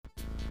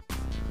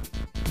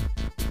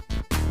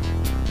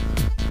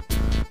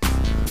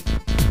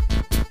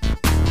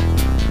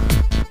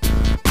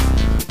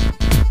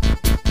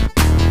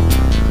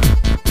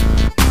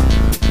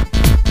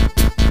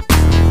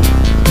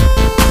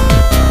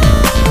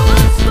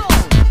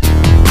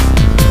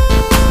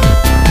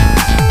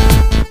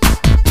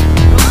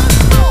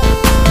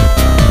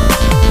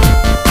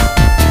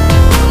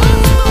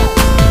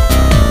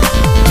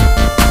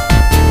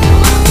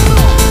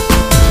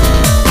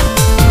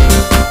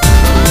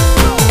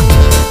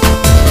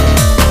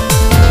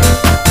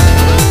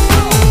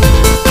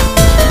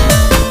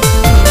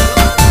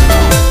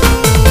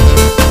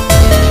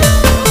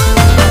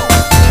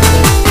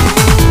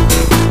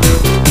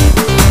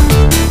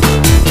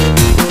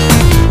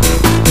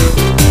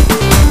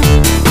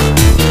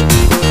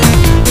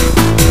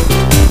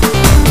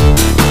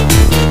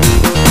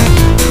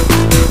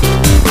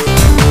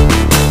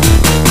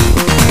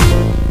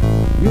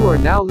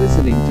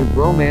to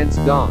Bromance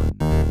Dawn.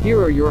 Here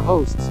are your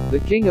hosts,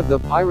 the king of the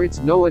pirates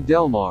Noah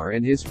Delmar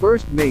and his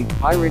first mate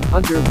pirate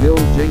hunter Bill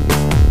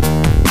Jenkins.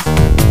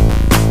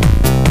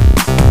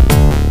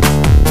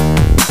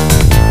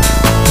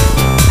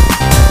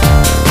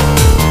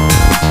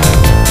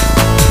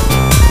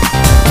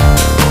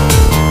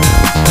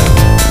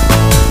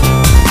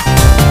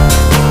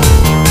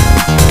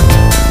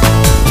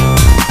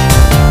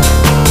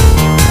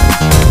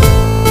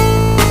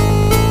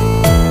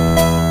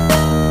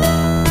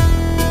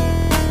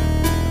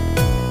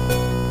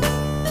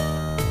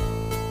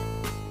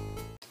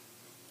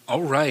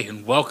 All right,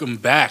 and welcome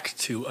back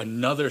to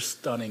another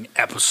stunning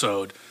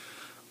episode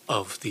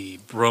of the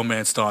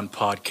Bromance Dawn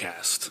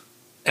podcast.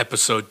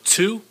 Episode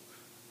 2,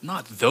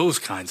 Not Those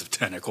Kinds of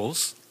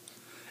Tentacles.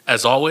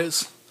 As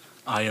always,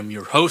 I am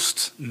your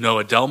host,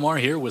 Noah Delmar,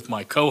 here with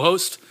my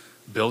co-host,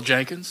 Bill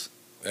Jenkins.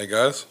 Hey,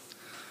 guys.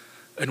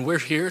 And we're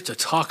here to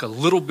talk a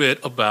little bit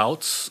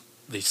about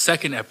the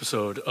second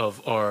episode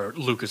of our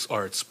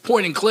LucasArts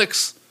point and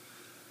clicks,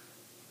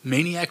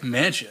 Maniac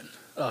Mansion.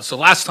 So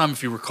last time,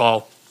 if you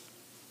recall,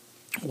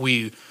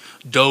 we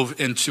dove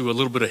into a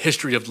little bit of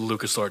history of the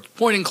LucasArts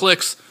point and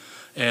clicks,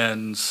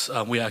 and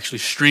we actually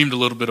streamed a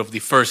little bit of the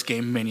first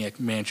game, Maniac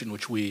Mansion,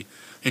 which we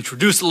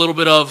introduced a little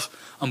bit of,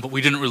 but we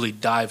didn't really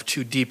dive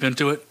too deep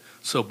into it.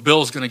 So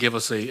Bill's going to give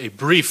us a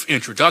brief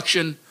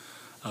introduction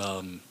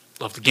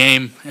of the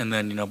game, and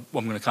then I'm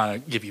going to kind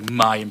of give you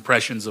my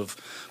impressions of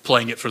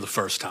playing it for the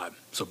first time.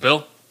 So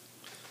Bill?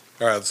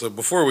 All right, so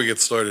before we get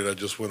started, I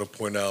just want to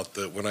point out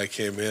that when I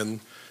came in,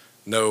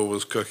 Noah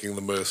was cooking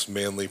the most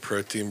manly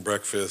protein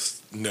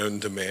breakfast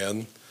known to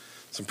man.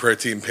 Some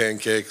protein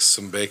pancakes,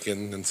 some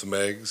bacon, and some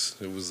eggs.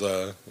 It was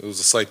a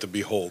sight to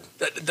behold.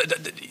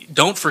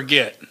 Don't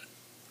forget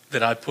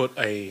that I put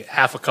a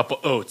half a cup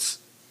of oats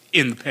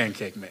in the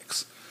pancake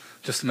mix,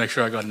 just to make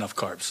sure I got enough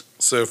carbs.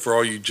 So for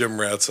all you gym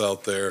rats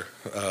out there,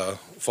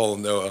 follow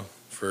Noah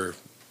for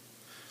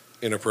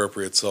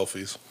inappropriate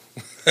selfies.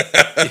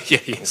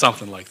 yeah,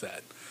 something like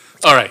that.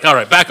 All right,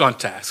 back on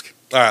task.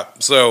 All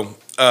right, so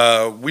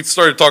we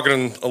started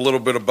talking a little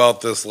bit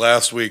about this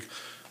last week,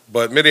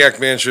 but Maniac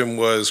Mansion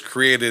was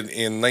created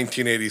in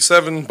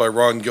 1987 by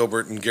Ron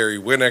Gilbert and Gary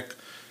Winnick.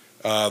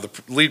 The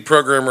lead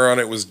programmer on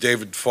it was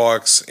David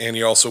Fox, and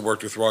he also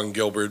worked with Ron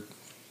Gilbert.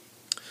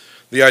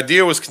 The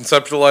idea was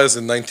conceptualized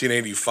in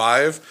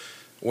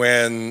 1985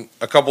 when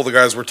a couple of the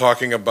guys were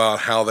talking about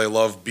how they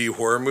love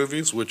B-horror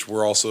movies, which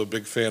we're also a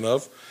big fan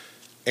of,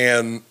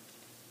 and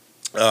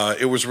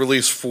it was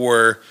released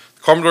for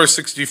Commodore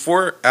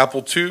 64,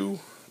 Apple II,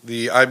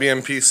 the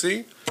IBM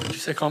PC. Did you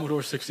say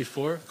Commodore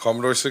 64?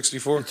 Commodore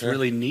 64. It's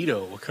really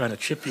neato. What kind of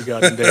chip you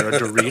got in there? A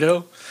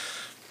Dorito?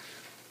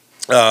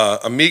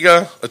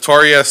 Amiga,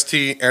 Atari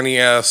ST,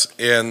 NES,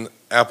 and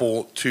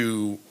Apple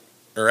II,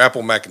 or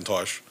Apple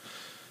Macintosh.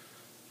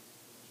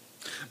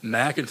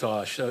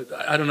 Macintosh.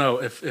 I don't know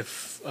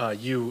if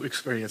you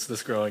experienced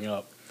this growing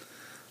up.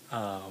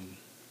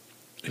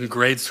 In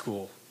grade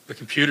school, the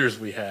computers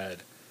we had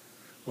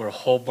were a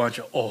whole bunch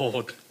of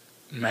old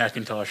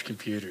Macintosh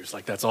computers.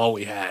 Like, that's all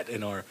we had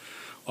in our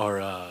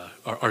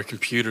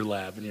computer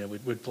lab, and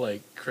we'd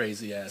play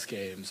crazy ass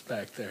games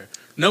back there.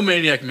 No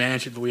Maniac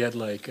Mansion, but we had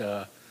like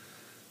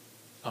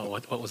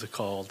what was it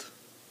called?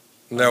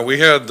 No, we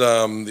had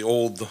the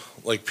old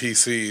like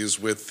PCs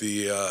with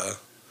the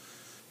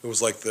it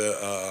was like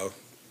the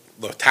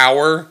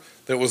tower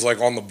that was like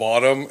on the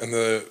bottom and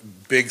the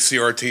big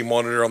CRT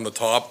monitor on the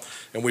top,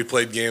 and we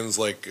played games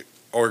like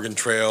Oregon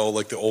Trail,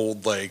 like the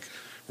old like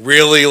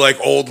really like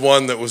old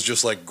one that was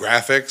just like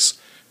graphics,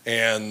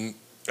 and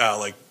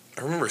like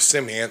I remember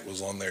Sim Ant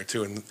was on there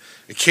too, and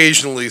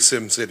occasionally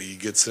Sim City. You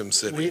get Sim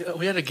City.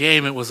 We had a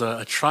game. It was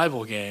a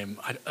tribal game,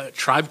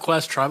 Tribal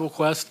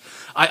Quest.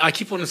 I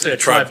keep wanting to say a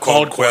tribe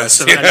called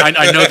Quest. Yeah.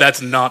 I know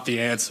that's not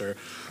the answer.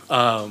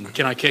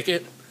 Can I kick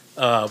it?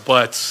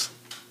 But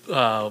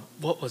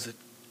what was it?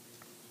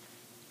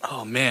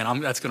 Oh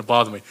man, that's going to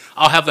bother me.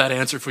 I'll have that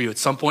answer for you at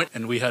some point.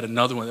 And we had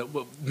another one.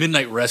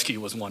 Midnight Rescue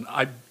was one.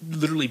 I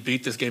literally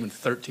beat this game in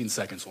 13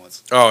 seconds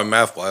once. Oh, and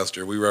Math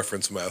Blaster. We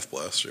referenced Math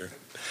Blaster.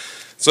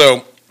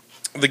 So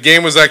the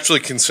game was actually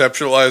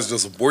conceptualized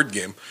as a board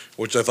game,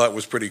 which I thought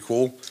was pretty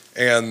cool.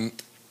 And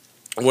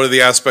one of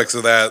the aspects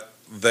of that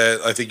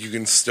I think you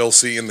can still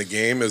see in the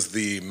game is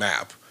the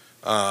map.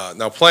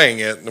 Now playing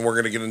it, and we're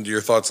going to get into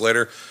your thoughts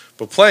later,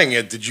 but playing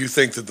it, did you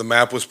think that the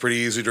map was pretty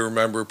easy to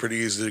remember, pretty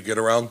easy to get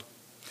around?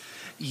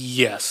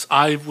 Yes,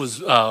 I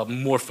was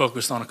more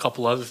focused on a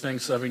couple other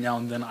things. So every now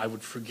and then I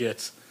would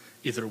forget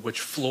either which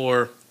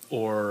floor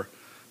or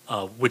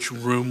which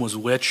room was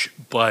which,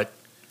 but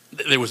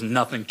there was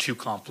nothing too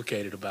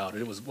complicated about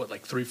it. It was,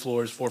 like 3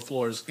 floors, 4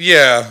 floors?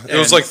 Yeah, it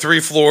was like 3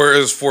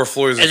 floors, 4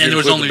 floors, and there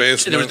was the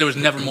basement. There was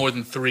never more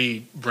than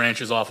 3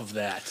 branches off of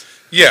that.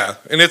 Yeah,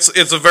 and it's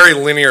a very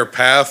linear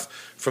path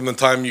from the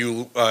time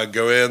you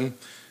go in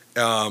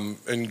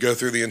and go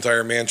through the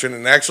entire mansion.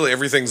 And actually,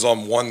 everything's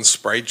on one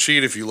sprite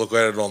sheet if you look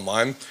at it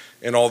online.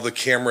 And all the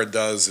camera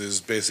does is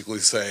basically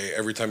say,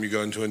 every time you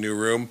go into a new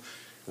room,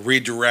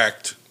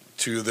 redirect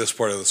to this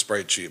part of the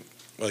sprite sheet.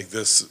 Like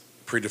this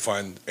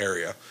predefined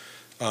area.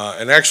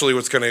 And actually,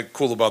 what's kind of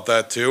cool about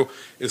that too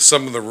is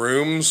some of the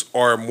rooms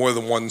are more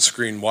than one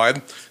screen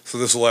wide, so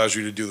this allows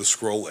you to do the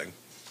scrolling.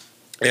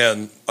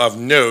 And of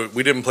note,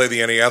 we didn't play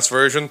the NES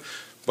version,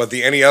 but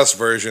the NES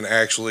version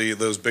actually,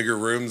 those bigger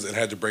rooms, it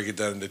had to break it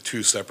down into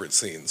 2 separate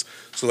scenes.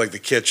 So like the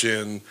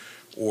kitchen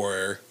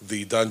or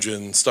the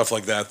dungeon, stuff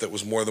like that, that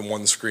was more than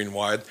one screen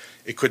wide,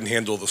 it couldn't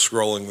handle the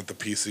scrolling that the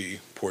PC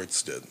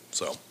ports did.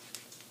 So.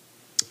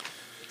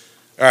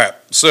 All right,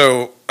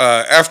 so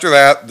after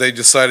that, they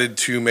decided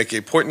to make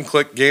a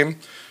point-and-click game.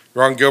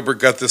 Ron Gilbert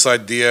got this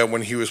idea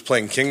when he was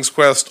playing King's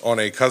Quest on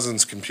a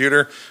cousin's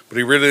computer, but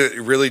he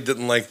really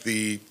didn't like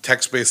the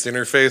text-based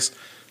interface.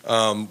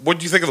 What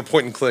do you think of the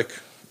point-and-click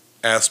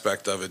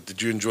aspect of it?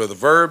 Did you enjoy the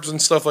verbs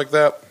and stuff like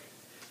that?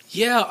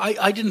 Yeah,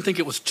 I didn't think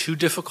it was too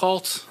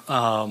difficult.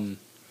 Again,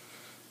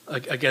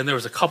 there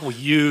was a couple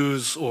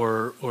use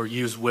or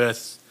use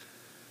with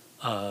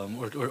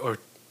or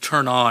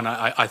turn on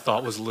I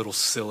thought was a little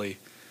silly.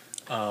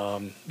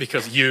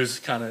 Because use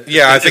kind of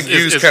I think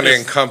use kind of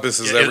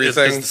encompasses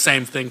everything. It's the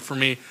same thing for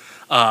me.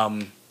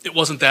 It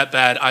wasn't that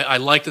bad. I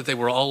liked that they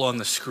were all on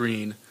the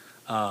screen.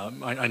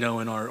 I know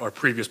in our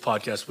previous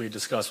podcast we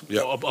discussed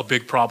a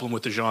big problem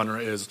with the genre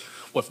is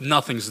if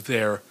nothing's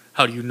there,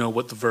 how do you know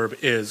what the verb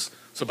is?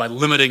 So by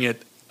limiting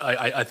it,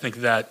 I think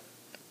that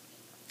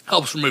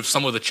helps remove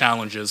some of the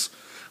challenges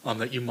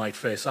that you might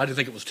face. I didn't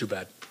think it was too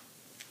bad.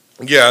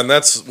 Yeah, and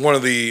that's one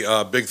of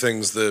the big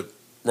things that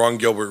Ron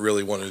Gilbert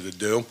really wanted to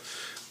do.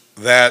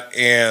 That,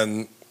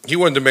 and he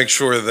wanted to make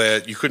sure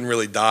that you couldn't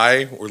really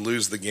die or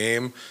lose the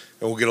game,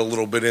 and we'll get a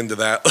little bit into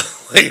that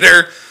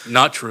later.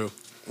 Not true.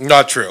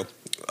 Not true.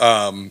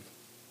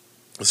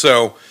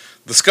 So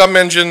the Scum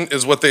engine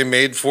is what they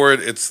made for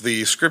it. It's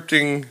the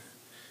scripting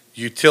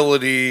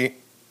utility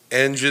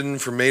engine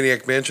for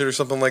Maniac Mansion or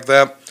something like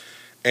that.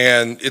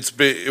 And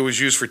it was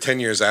used for 10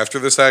 years after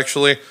this,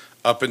 actually,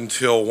 up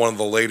until one of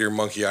the later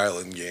Monkey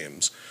Island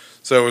games.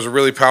 So it was a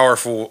really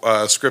powerful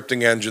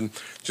scripting engine.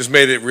 Just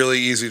made it really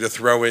easy to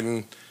throw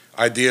in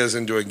ideas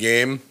into a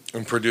game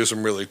and produce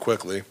them really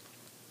quickly.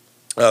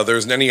 There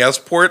was an NES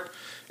port,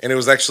 and it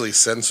was actually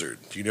censored.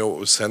 Do you know what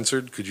was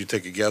censored? Could you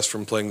take a guess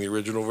from playing the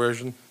original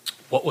version?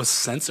 What was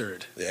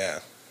censored? Yeah.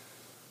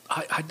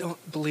 I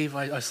don't believe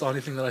I saw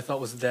anything that I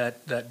thought was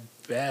that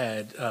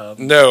bad.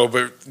 No,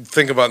 but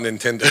think about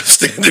Nintendo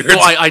standards.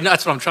 Well,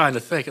 that's what I'm trying to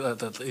think.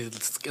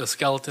 The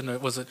skeleton,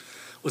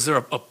 was there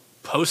a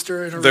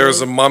poster in a There's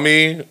room? a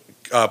mummy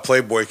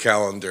Playboy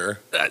calendar.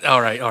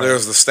 All right.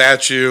 There's the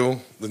statue,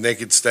 the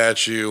naked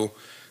statue,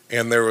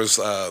 and there was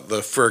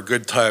the For a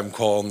Good Time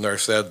call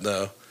Nurse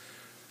Edna.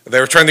 They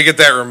were trying to get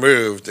that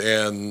removed,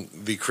 and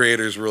the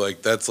creators were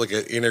like, that's like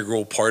an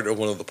integral part of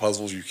one of the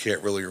puzzles. You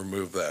can't really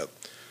remove that.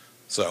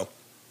 So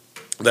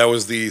that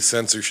was the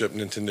censorship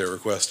Nintendo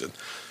requested.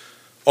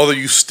 Although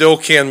you still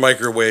can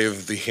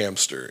microwave the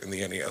hamster in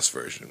the NES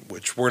version,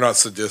 which we're not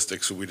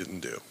sadistic, so we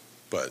didn't do.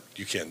 But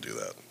you can do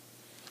that.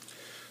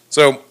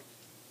 So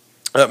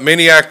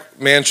Maniac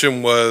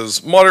Mansion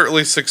was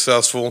moderately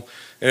successful,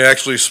 and it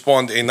actually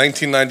spawned a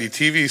 1990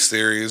 TV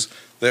series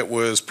that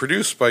was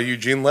produced by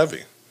Eugene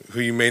Levy, who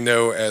you may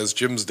know as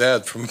Jim's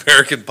dad from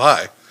American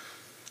Pie.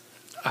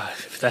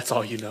 If that's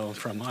all you know him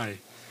from,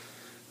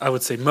 I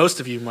would say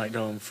most of you might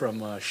know him from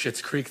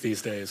Schitt's Creek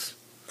these days.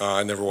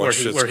 I never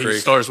watched Schitt's Creek. Where he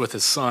stars with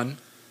his son.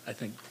 I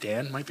think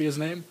Dan might be his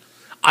name.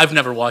 I've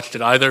never watched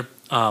it either,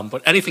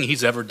 but anything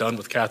he's ever done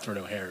with Catherine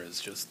O'Hara is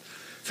just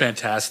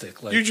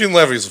fantastic. Eugene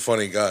Levy's a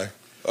funny guy.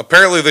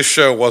 Apparently this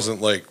show wasn't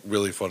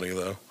really funny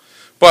though.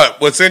 But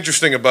what's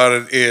interesting about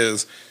it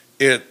is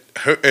it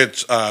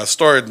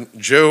starred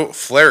Joe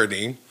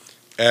Flaherty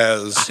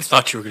as... I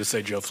thought you were going to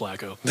say Joe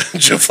Flacco.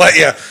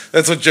 Yeah,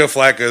 that's what Joe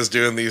Flacco is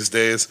doing these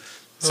days.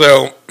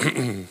 So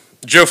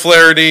Joe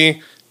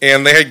Flaherty,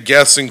 and they had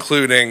guests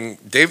including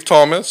Dave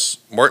Thomas,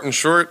 Martin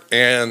Short,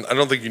 and I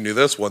don't think you knew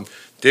this one,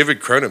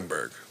 David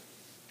Cronenberg.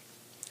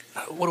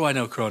 What do I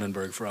know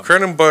Cronenberg from?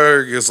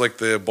 Cronenberg is like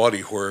the body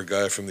horror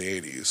guy from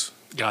the 80s.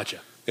 Gotcha.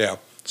 Yeah,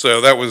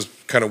 so that was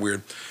kind of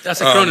weird. That's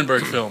the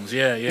Cronenberg films,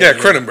 yeah.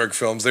 Cronenberg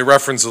films. They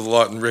reference it a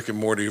lot in Rick and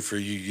Morty for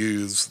you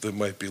youths that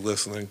might be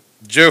listening.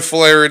 Joe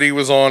Flaherty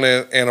was on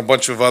it, and a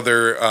bunch of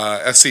other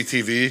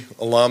SCTV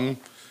alum.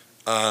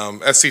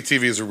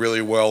 SCTV is a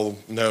really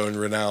well-known,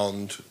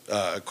 renowned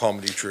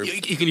comedy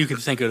troupe. You can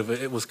think of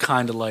it. It was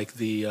kind of like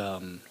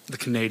the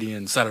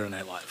Canadian Saturday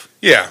Night Live.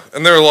 Yeah,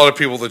 and there are a lot of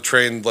people that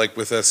trained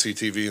with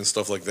SCTV and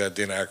stuff like that.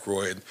 Dan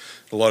Aykroyd,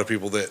 a lot of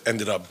people that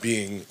ended up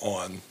being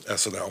on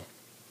SNL.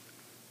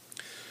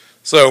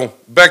 So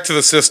back to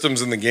the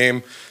systems in the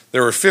game.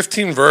 There were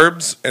 15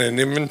 verbs and an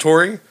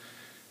inventory,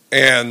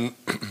 and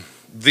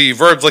the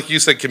verbs, like you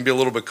said, can be a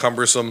little bit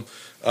cumbersome.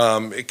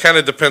 It kind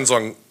of depends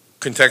on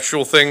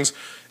contextual things.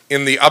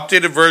 In the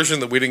updated version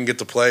that we didn't get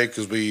to play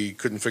because we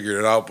couldn't figure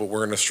it out, but we're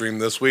going to stream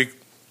this week,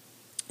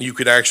 you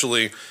could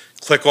actually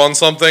click on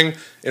something,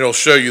 it'll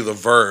show you the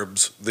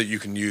verbs that you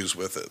can use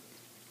with it,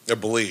 I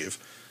believe.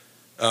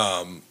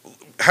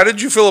 How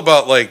did you feel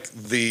about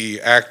the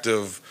act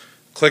of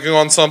clicking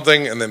on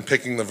something and then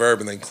picking the verb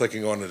and then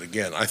clicking on it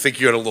again. I think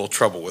you had a little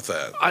trouble with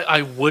that.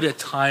 I would at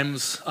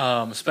times,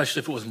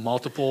 especially if it was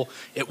multiple,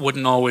 it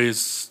wouldn't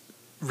always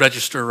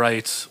register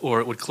right, or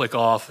it would click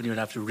off and you would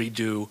have to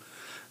redo,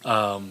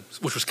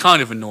 which was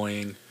kind of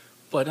annoying.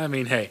 But I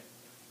mean, hey.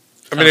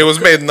 I mean, it was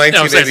made in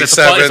 1987. It's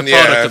a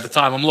product of the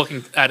time. I'm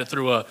looking at it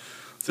through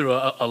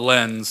a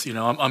lens. You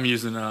know, I'm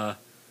using a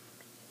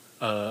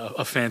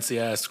fancy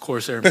ass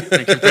Corsair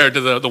compared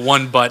to the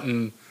one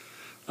button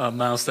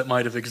mouse that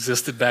might have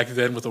existed back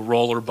then with a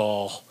roller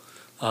ball.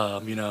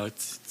 You know,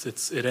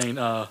 it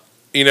ain't.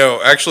 You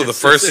know, actually,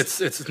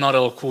 it's not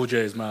LL Cool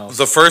J's mouse.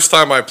 The first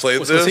time I played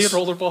was this, he a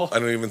rollerball? I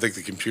don't even think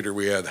the computer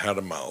we had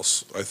a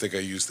mouse. I think I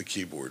used the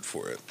keyboard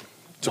for it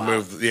to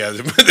move. Yeah,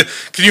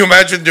 can you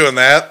imagine doing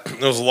that?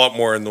 It was a lot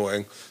more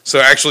annoying. So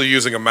actually,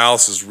 using a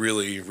mouse is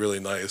really, really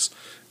nice.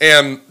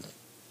 And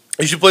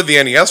if you play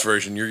the NES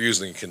version, you're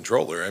using a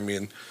controller. I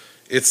mean,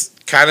 it's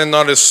kind of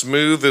not as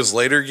smooth as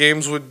later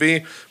games would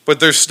be, but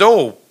there's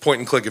still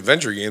point-and-click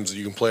adventure games that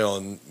you can play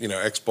on, you know,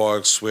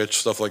 Xbox, Switch,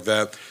 stuff like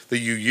that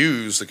you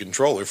use the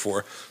controller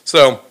for.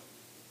 So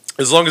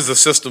as long as the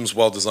system's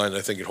well-designed,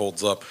 I think it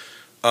holds up.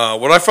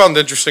 What I found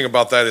interesting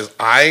about that is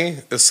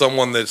I, as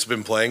someone that's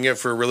been playing it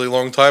for a really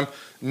long time,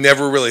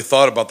 never really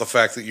thought about the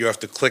fact that you have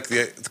to click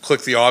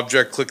the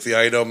object, click the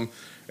item,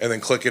 and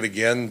then click it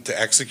again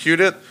to execute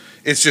it.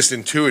 It's just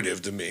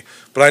intuitive to me.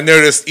 But I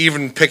noticed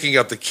even picking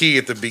up the key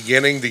at the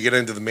beginning to get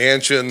into the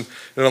mansion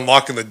and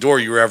unlocking the door,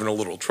 you were having a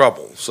little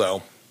trouble.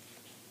 So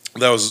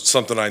that was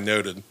something I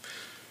noted.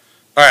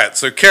 All right,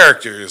 so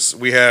characters.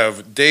 We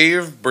have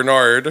Dave,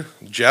 Bernard,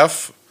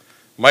 Jeff,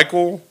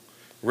 Michael,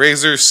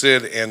 Razor,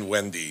 Sid, and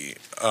Wendy.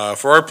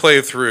 For our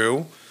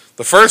playthrough,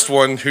 the first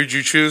one, who'd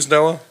you choose,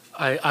 Noah?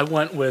 I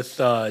went with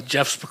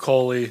Jeff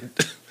Spicoli.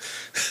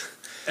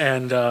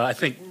 And I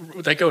think,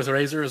 would that go with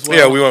Razor as well?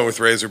 Yeah, we went with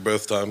Razor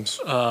both times.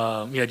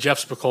 Yeah,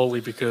 Jeff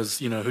Spicoli, because,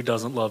 you know, who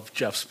doesn't love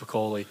Jeff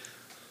Spicoli?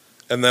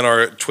 And then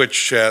our Twitch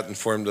chat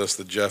informed us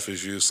that Jeff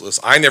is useless.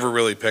 I never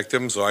really picked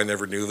him, so I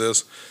never knew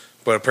this.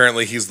 But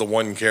apparently he's the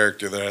one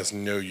character that has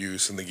no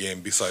use in the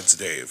game besides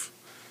Dave.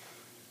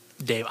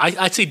 Dave.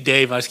 I'd say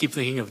Dave. I just keep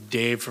thinking of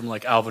Dave from,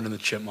 like, Alvin and the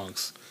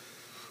Chipmunks.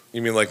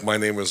 You mean like My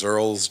Name is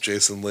Earl's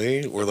Jason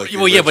Lee? Or like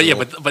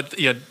Well, but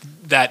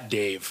that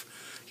Dave.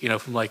 You know,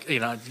 from like,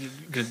 you know, I'm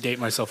going to date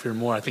myself here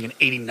more. I think in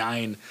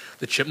 '89,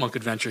 The Chipmunk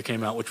Adventure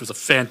came out, which was a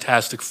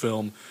fantastic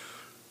film.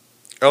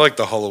 I like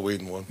the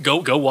Halloween one.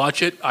 Go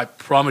watch it. I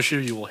promise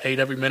you will hate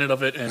every minute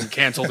of it and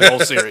cancel the whole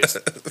series.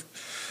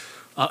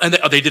 And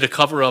they did a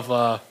cover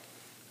of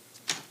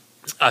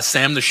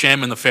Sam the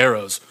Sham and the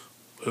Pharaohs.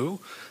 Who?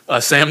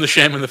 Sam the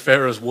Sham and the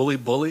Pharaohs, Wooly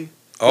Bully.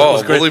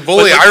 Oh, Wooly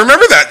Bully. I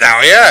remember that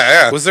now.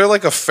 Yeah. Was there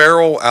like a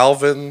feral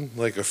Alvin,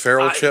 like a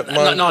feral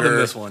chipmunk? Not in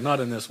this one.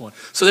 Not in this one.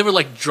 So they were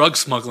like drug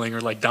smuggling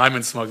or like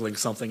diamond smuggling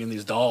something in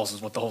these dolls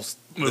is what the whole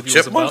movie was about. The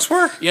chipmunks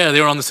were? Yeah,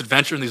 they were on this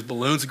adventure in these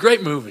balloons.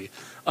 Great movie.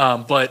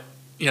 But,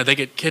 you know, they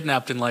get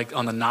kidnapped in like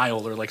on the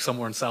Nile or like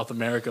somewhere in South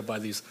America by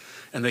these,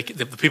 and the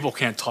people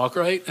can't talk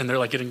right, and they're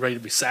like getting ready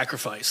to be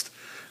sacrificed.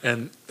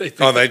 And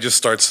they just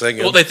start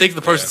singing. Well, they think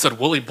the person said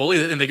 "Wooly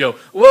Bully," and they go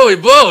 "Wooly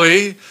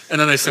Bully,"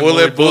 and then they sing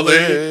 "Wooly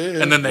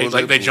Bully," and then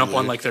they jump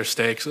on like their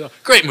steaks. So,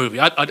 great movie.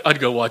 I'd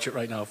go watch it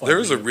right now. There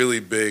was a really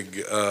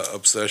big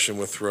obsession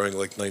with throwing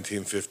like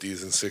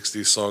 1950s and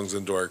 60s songs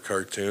into our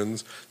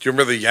cartoons. Do you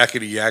remember the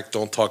Yakety Yak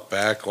Don't Talk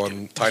Back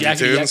on Tiny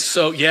Toons?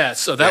 Yak.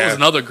 So that was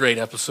another great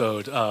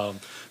episode.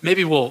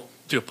 Maybe we'll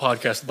do a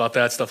podcast about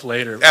that stuff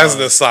later. As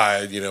an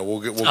aside, you know,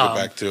 we'll get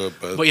back to it.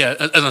 But yeah,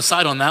 as an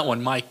aside on that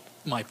one, my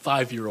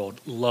 5-year-old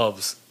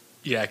loves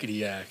Yakety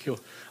Yak.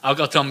 I'll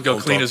tell him to go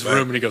clean his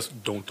room, and he goes,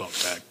 "Don't talk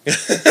back."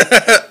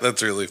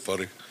 That's really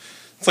funny.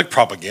 It's like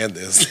propaganda,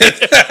 isn't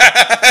it?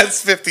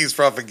 It's 50s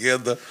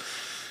propaganda.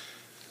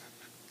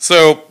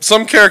 So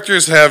some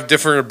characters have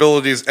different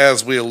abilities,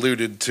 as we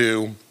alluded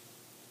to,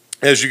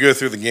 as you go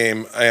through the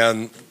game.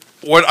 And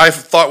what I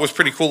thought was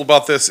pretty cool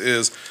about this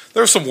is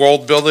there's some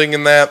world building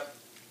in that,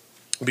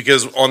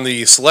 because on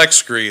the select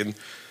screen,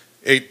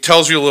 it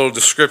tells you a little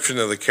description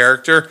of the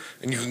character,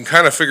 and you can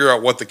kind of figure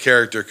out what the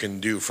character can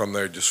do from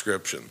their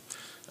description.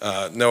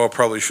 Noah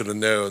probably should have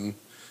known,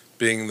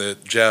 being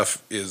that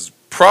Jeff is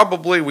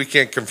probably, we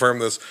can't confirm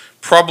this,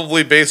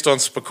 probably based on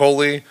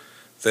Spicoli,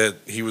 that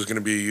he was going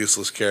to be a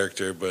useless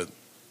character, but,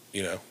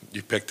 you know,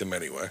 you picked him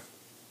anyway.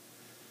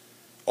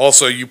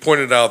 Also, you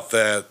pointed out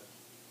that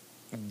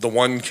the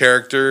one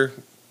character,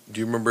 do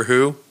you remember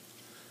who?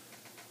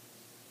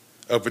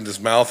 Opened his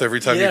mouth every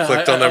time you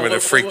clicked on them, and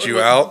it freaked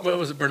you out. What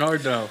was it?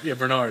 Bernard? No. Yeah,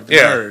 Bernard.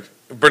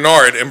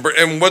 Bernard.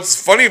 And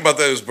what's funny about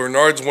that is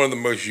Bernard's one of the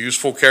most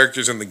useful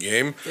characters in the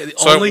game. Yeah, the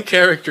only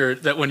character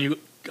that when you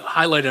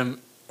highlight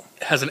him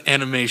has an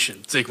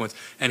animation sequence,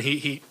 and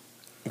he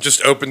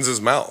just opens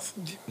his mouth.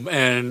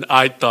 And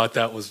I thought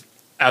that was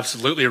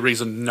absolutely a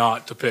reason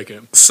not to pick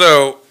him.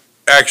 So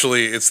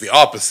actually, it's the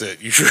opposite.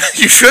 You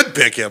should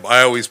pick him.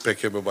 I always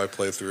pick him in my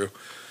playthrough.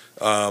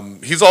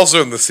 He's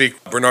also in the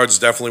sequel. Bernard's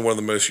definitely one of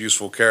the most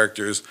useful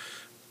characters.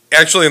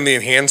 Actually, in the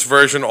enhanced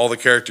version, all the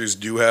characters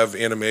do have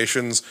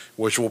animations,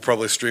 which we'll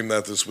probably stream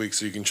that this week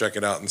so you can check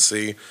it out and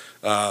see.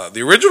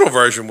 The original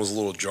version was a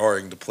little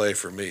jarring to play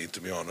for me,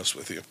 to be honest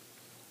with you.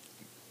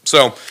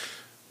 So,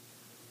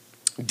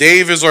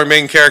 Dave is our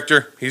main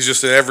character. He's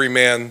just an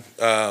everyman.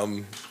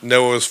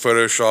 Noah was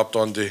photoshopped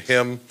onto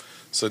him.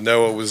 So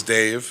Noah was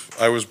Dave.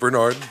 I was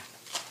Bernard.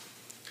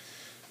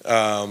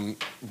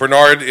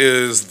 Bernard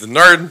is the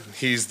nerd.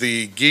 He's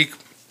the geek.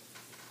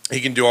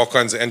 He can do all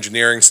kinds of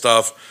engineering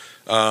stuff.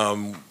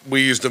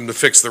 We used him to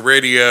fix the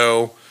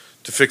radio,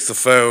 to fix the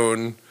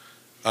phone.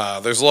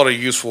 There's a lot of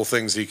useful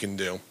things he can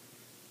do.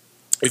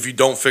 If you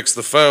don't fix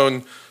the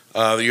phone,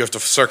 you have to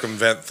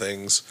circumvent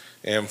things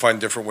and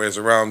find different ways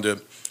around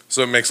it.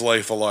 So it makes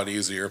life a lot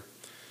easier.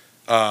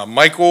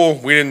 Michael,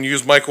 we didn't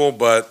use Michael,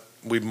 but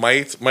we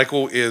might.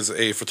 Michael is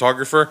a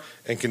photographer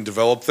and can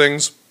develop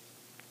things,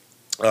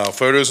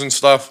 photos and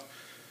stuff.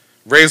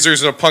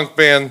 Razor's in a punk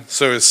band,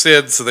 so is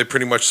Sid, so they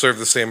pretty much serve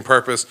the same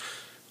purpose.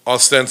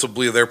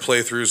 Ostensibly, their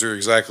playthroughs are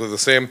exactly the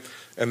same.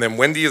 And then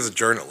Wendy is a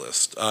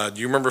journalist.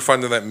 Do you remember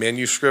finding that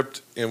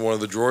manuscript in one of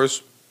the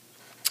drawers?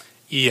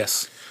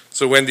 Yes.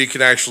 So Wendy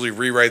can actually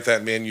rewrite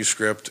that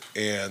manuscript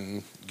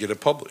and get it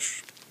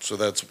published. So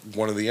that's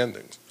one of the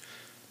endings.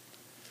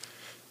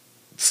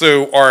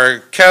 So our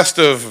cast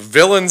of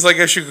villains, I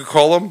guess you could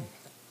call them: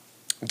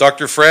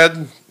 Dr.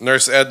 Fred,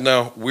 Nurse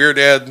Edna, Weird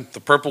Ed, the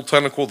Purple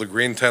Tentacle, the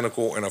Green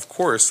Tentacle, and of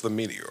course the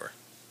Meteor,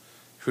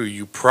 who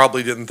you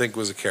probably didn't think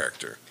was a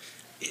character.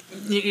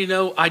 You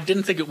know, I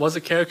didn't think it was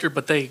a character,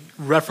 but they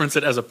reference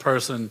it as a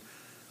person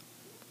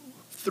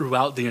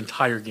throughout the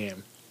entire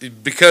game.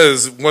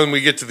 Because when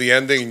we get to the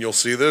ending, and you'll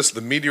see this,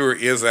 the Meteor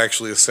is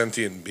actually a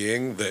sentient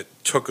being that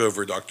took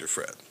over Dr.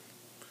 Fred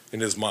in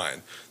his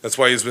mind. That's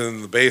why he's been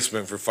in the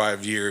basement for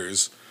 5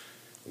 years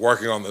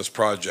working on this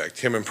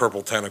project. Him and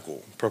Purple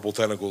Tentacle. Purple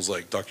Tentacle's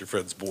like Dr.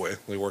 Fred's boy.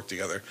 They work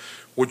together.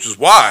 Which is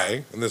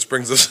why, and this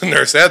brings us to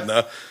Nurse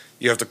Edna,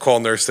 you have to call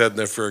Nurse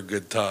Edna for a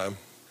good time.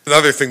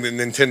 Another thing that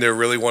Nintendo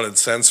really wanted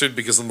censored,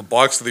 because on the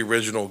box of the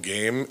original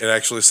game, it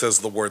actually says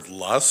the word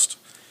lust.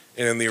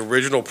 And in the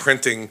original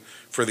printing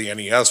for the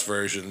NES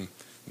version,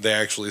 they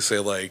actually say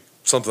like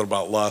something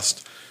about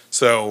lust.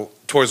 So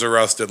Toys R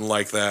Us didn't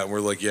like that, and we're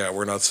like, yeah,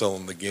 we're not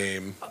selling the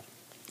game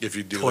if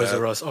you do that. Toys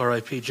R Us,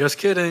 R.I.P. Just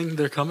kidding.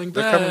 They're coming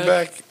back. They're coming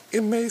back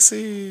in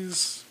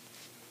Macy's.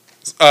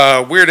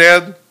 Weird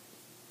Ed.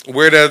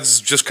 Weird Ed's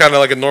just kind of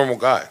like a normal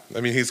guy.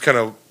 I mean, he's kind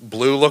of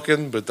blue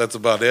looking, but that's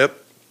about it.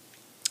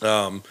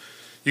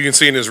 You can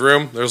see in his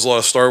room, there's a lot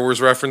of Star Wars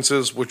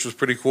references, which was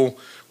pretty cool.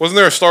 Wasn't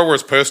there a Star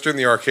Wars poster in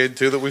the arcade,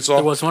 too, that we saw?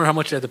 I was wondering how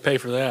much you had to pay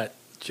for that.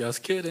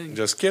 Just kidding.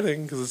 Just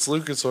kidding, because it's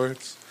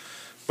LucasArts.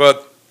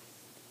 But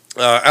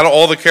out of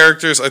all the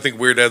characters, I think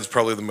Weird Ed's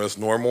probably the most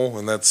normal,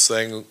 and that's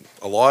saying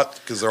a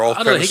lot, because they're all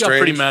kind of strange. He got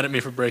pretty mad at me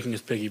for breaking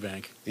his piggy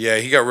bank. Yeah,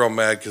 he got real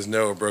mad because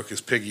Noah broke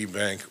his piggy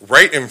bank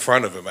right in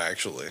front of him,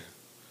 actually.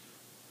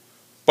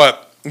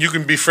 But you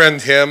can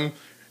befriend him,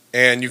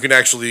 and you can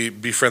actually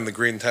befriend the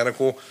Green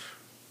Tentacle.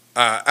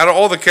 Out of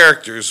all the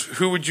characters,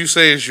 who would you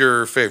say is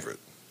your favorite?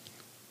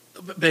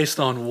 Based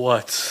on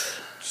what?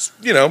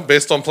 Just,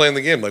 based on playing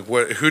the game. Like,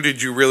 who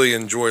did you really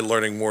enjoy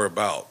learning more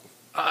about?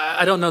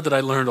 I don't know that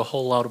I learned a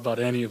whole lot about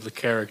any of the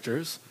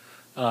characters.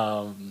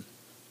 I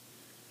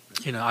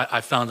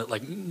found that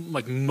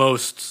like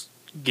most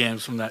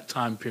games from that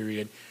time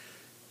period,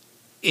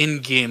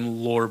 in-game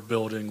lore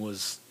building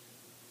was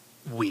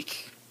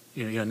weak.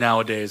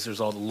 Nowadays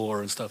there's all the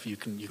lore and stuff you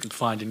can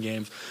find in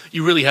games.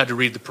 You really had to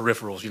read the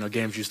peripherals.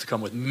 Games used to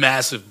come with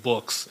massive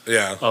books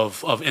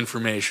of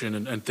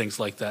information and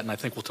things like that. And I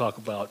think we'll talk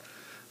about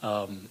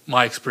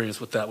my experience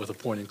with that with a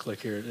point and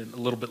click here a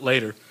little bit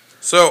later.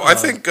 So I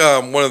think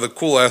one of the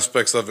cool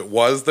aspects of it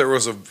was there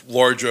was a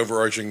large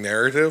overarching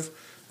narrative,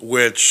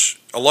 which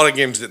a lot of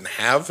games didn't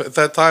have at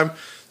that time.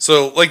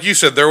 So like you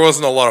said, there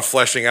wasn't a lot of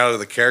fleshing out of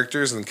the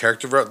characters and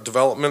character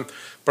development.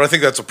 But I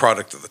think that's a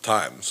product of the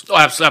times. Oh,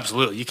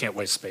 absolutely. You can't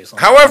waste space on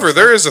that. However,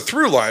 there is a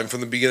through line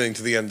from the beginning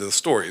to the end of the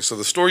story. So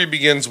the story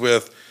begins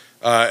with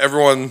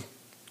everyone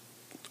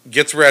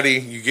gets ready.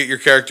 You get your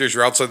characters.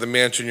 You're outside the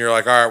mansion. You're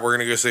like, all right, we're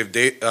going to go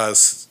save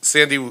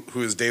Sandy,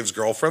 who is Dave's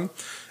girlfriend.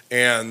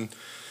 And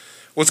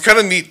what's kind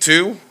of neat,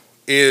 too,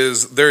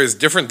 is there is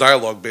different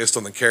dialogue based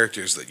on the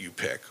characters that you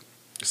pick.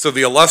 So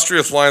the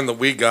illustrious line that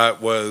we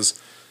got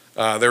was...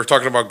 they were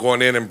talking about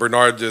going in, and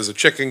Bernard is a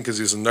chicken because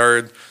he's a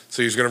nerd,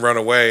 so he's going to run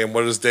away. And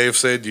what does Dave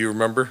say? Do you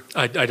remember?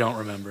 I don't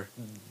remember.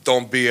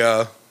 Don't be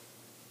a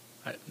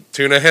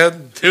tuna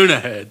head? Tuna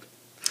head.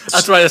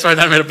 That's right.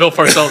 I made a Bill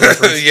Parcells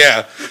reference.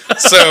 Yeah.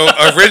 So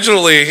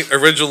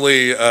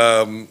originally,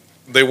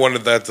 they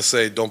wanted that to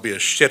say don't be a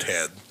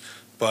shithead,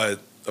 but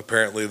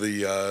apparently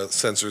the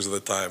censors of the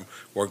time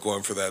weren't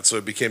going for that. So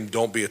it became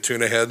don't be a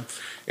tuna head.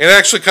 And it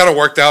actually kind of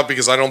worked out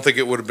because I don't think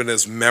it would have been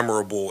as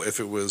memorable if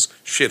it was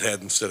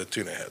shithead instead of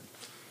tuna head.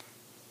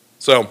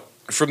 So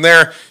from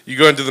there, you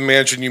go into the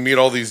mansion, you meet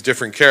all these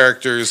different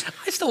characters.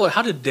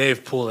 How did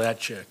Dave pull that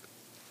chick?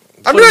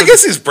 I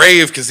guess he's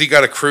brave because he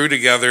got a crew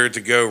together to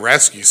go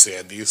rescue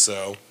Sandy,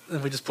 so.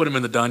 And we just put him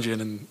in the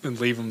dungeon and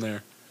leave him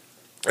there.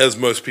 as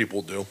most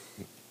people do.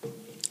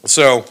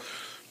 So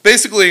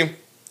basically,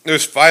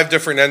 there's 5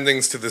 different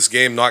endings to this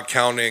game, not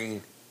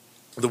counting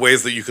the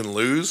ways that you can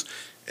lose,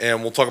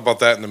 and we'll talk about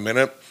that in a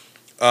minute.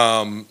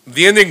 The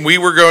ending we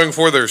were going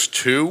for, there's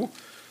 2.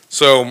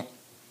 So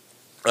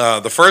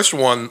the first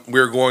one,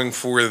 we're going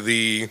for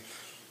the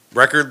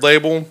record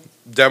label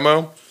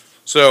demo.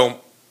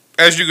 So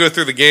as you go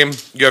through the game,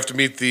 you have to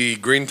meet the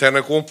green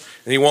tentacle,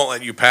 and he won't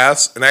let you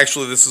pass. And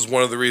actually, this is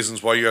one of the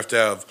reasons why you have to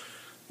have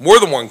more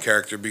than one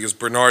character, because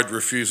Bernard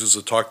refuses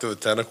to talk to the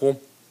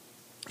tentacle.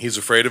 He's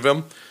afraid of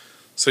him.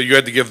 So you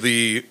had to give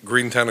the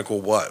green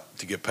tentacle what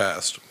to get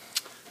past?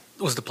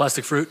 Was the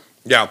plastic fruit?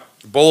 Yeah,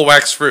 bowl of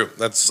wax fruit.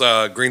 That's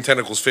green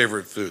tentacle's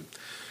favorite food.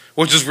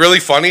 Which is really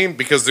funny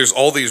because there's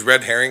all these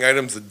red herring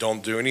items that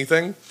don't do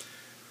anything.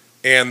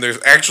 And there's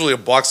actually a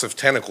box of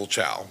tentacle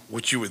chow,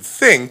 which you would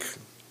think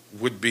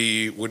would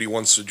be what he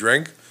wants to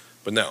drink,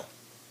 but no.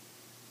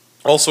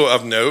 Also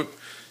of note,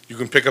 you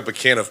can pick up a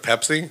can of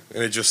Pepsi,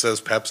 and it just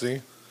says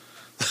Pepsi.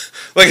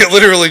 Like, it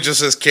literally just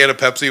says can of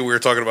Pepsi. We were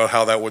talking about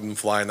how that wouldn't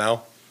fly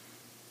now.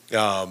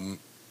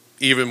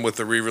 Even with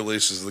the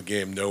re-releases of the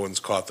game, no one's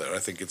caught that. I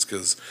think it's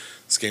because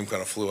this game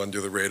kind of flew under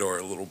the radar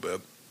a little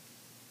bit.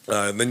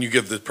 And then you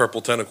give the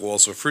purple tentacle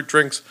also fruit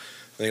drinks,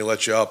 and he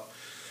lets you up.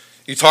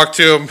 You talk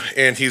to him,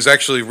 and he's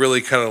actually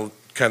really kind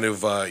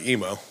of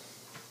emo.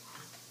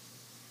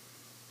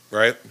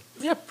 Right?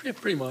 Yeah,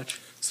 pretty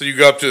much. So you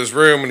go up to his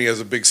room, and he has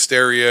a big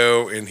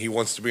stereo, and he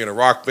wants to be in a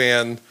rock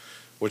band,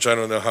 which I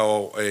don't know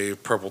how a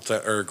purple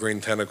or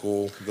green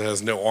tentacle that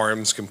has no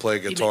arms can play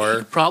guitar. He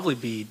could probably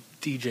be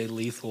DJ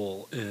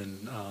Lethal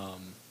in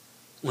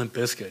Limp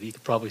Bizkit. He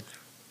could probably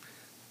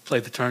play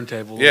the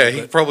turntable. Yeah,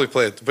 he could probably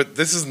play it. But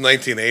this is the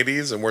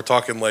 1980s, and we're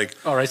talking like...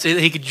 All right, so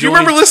he could join... Do you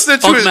remember listening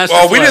to his... Master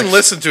Well, we Flex. didn't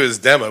listen to his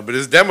demo, but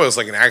his demo is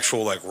like an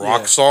actual like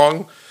rock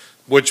song,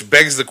 which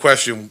begs the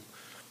question,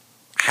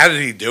 how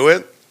did he do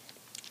it?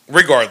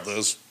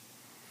 Regardless.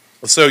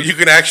 So you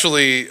can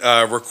actually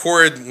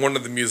record one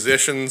of the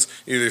musicians,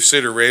 either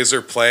Sid or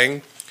Razor,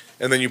 playing,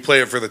 and then you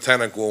play it for the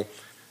tentacle.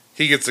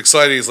 He gets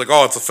excited. He's like,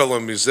 oh, it's a fellow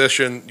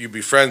musician. You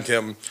befriend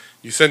him.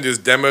 You send his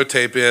demo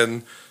tape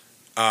in.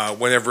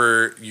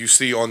 Whenever you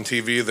see on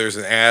TV, there's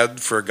an ad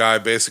for a guy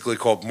basically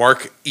called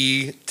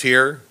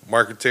Marketeer.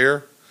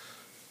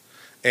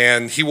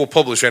 And he will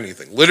publish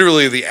anything.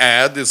 Literally, the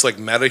ad is like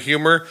meta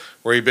humor,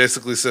 where he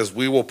basically says,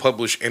 we will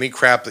publish any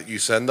crap that you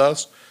send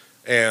us.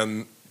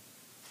 And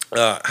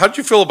how did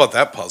you feel about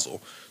that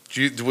puzzle?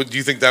 Do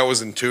you think that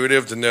was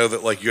intuitive to know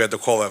that like you had to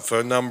call that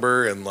phone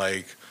number and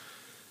like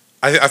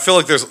I feel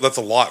like that's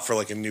a lot for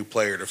like a new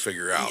player to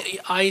figure out.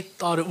 I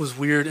thought it was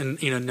weird,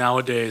 and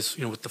nowadays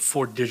with the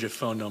 4-digit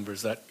phone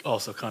numbers, that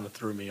also kind of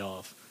threw me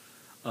off.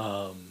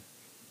 I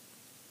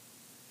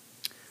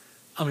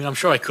mean, I'm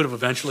sure I could have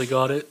eventually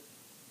got it,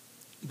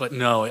 but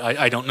no,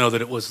 I don't know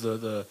that it was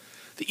the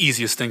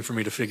easiest thing for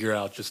me to figure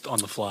out just on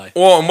the fly.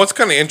 Well, and what's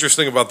kind of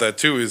interesting about that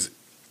too is,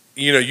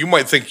 you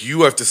might think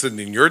you have to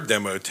send in your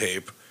demo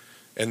tape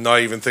and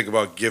not even think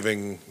about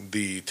giving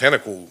the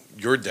tentacle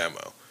your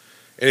demo.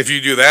 And if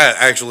you do that,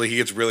 actually he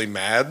gets really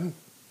mad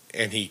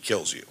and he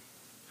kills you,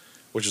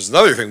 which is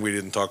another thing we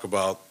didn't talk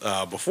about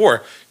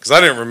before, because I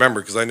didn't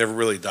remember because I never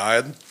really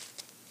died.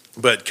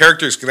 But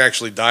characters can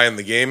actually die in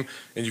the game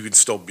and you can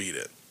still beat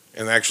it.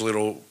 And actually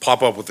it'll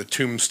pop up with a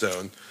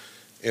tombstone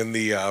in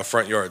the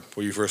front yard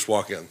where you first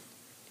walk in,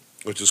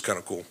 which is kind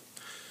of cool.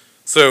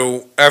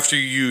 So after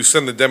you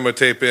send the demo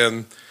tape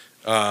in,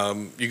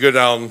 you go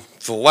down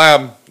to the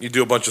lab, you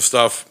do a bunch of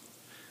stuff,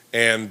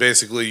 and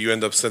basically you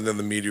end up sending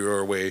the meteor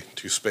away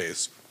to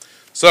space.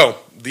 So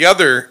the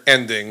other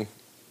ending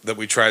that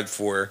we tried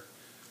for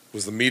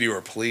was the Meteor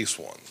Police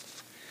one.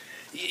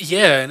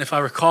 Yeah, and if I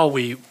recall,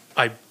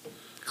 I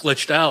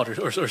glitched out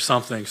or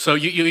something. So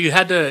you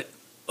had to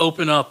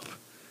open up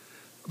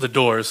the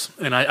doors,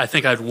 and I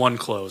think I had one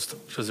closed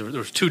because there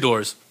was 2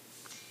 doors,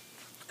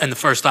 and the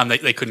first time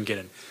they couldn't get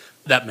in.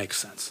 That makes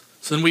sense.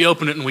 So then we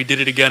opened it and we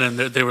did it again, and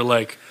they were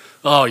like,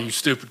 oh, you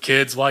stupid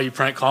kids, why are you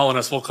prank calling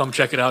us? We'll come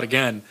check it out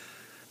again.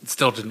 It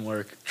still didn't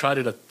work. Tried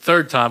it a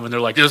 3rd time, and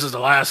they're like, this is the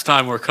last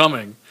time we're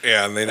coming.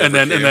 Yeah, and they never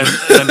came.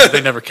 And then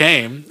they never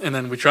came, and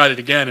then we tried it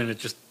again,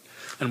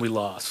 and we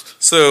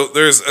lost. So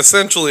there's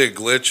essentially a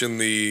glitch in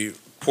the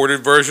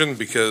ported version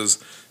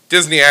because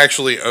Disney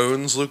actually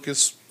owns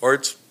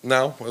LucasArts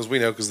now, as we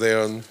know, because they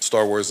own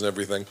Star Wars and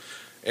everything.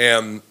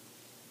 And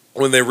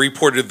when they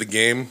reported the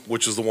game,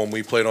 which is the one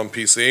we played on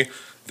PC,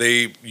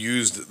 they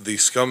used the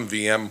Scum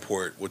VM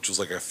port, which was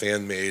like a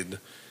fan-made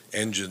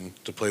engine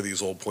to play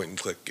these old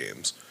point-and-click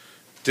games.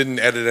 Didn't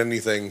edit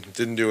anything,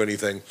 didn't do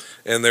anything,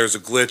 and there's a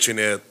glitch in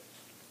it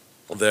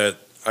that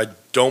I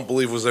don't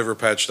believe was ever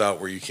patched out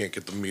where you can't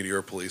get the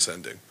Meteor Police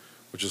ending,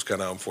 which is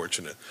kind of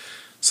unfortunate.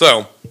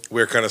 So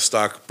we're kind of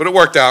stuck, but it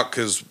worked out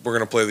because we're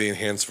going to play the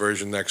enhanced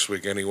version next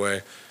week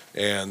anyway,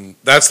 and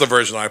that's the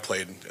version I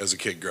played as a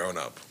kid growing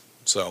up.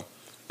 So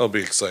that'll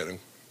be exciting.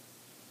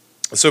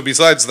 So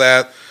besides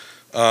that,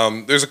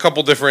 there's a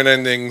couple different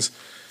endings.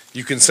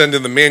 You can send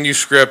in the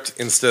manuscript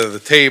instead of the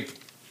tape.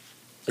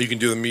 You can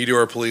do the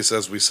Meteor Police,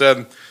 as we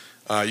said.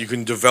 You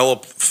can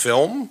develop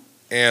film,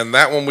 and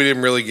that one we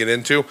didn't really get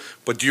into.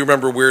 But do you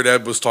remember Weird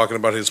Ed was talking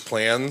about his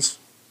plans?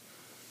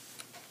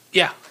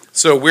 Yeah.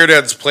 So Weird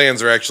Ed's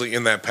plans are actually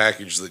in that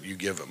package that you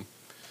give him.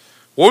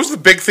 What was the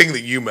big thing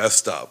that you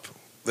messed up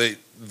that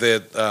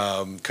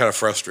kind of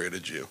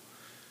frustrated you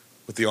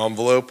with the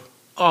envelope?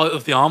 Oh,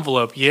 with the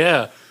envelope,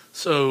 yeah.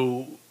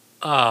 So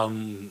I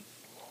knew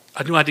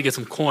I had to get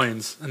some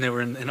coins, and they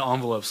were in an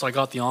envelope. So I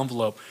got the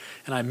envelope,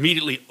 and I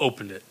immediately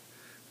opened it.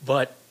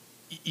 But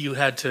you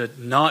had to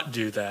not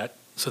do that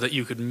so that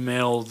you could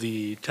mail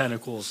the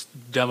Tentacles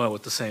demo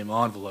with the same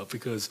envelope,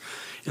 because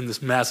in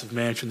this massive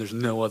mansion, there's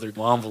no other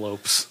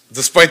envelopes.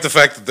 Despite the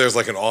fact that there's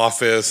like an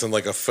office and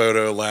like a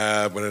photo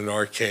lab and an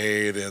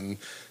arcade and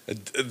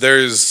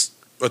there's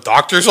a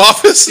doctor's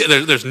office? Yeah,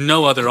 there's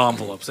no other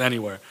envelopes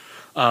anywhere.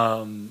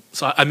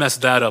 So I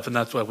messed that up, and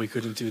that's why we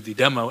couldn't do the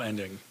demo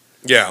ending.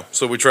 Yeah,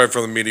 so we tried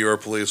for the Meteor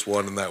Police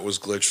one, and that was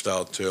glitched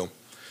out too.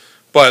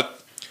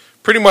 But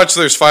pretty much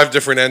there's 5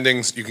 different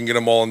endings. You can get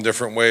them all in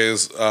different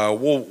ways. I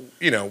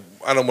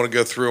don't want to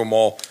go through them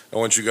all. I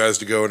want you guys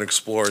to go and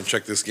explore and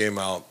check this game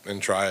out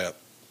and try it.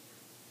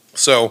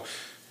 So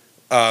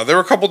there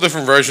were a couple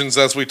different versions,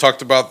 as we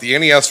talked about. The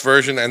NES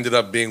version ended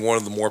up being one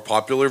of the more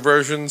popular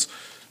versions.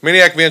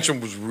 Maniac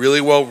Mansion was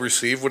really well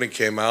received when it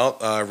came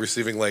out,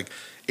 receiving like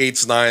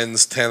 8s,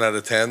 9s, 10 out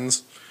of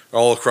 10s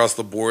all across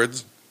the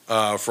boards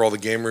for all the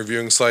game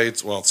reviewing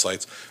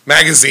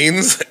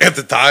magazines at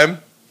the time.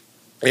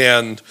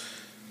 And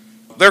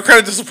they're kind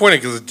of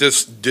disappointed because it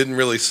just didn't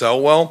really sell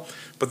well.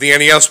 But the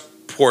NES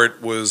port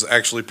was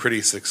actually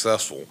pretty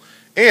successful.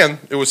 And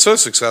it was so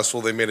successful,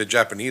 they made a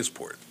Japanese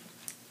port.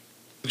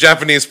 The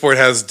Japanese port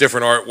has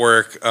different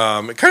artwork.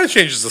 It kind of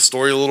changes the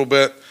story a little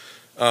bit.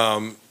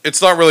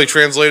 It's not really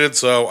translated,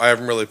 so I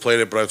haven't really played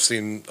it, but I've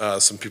seen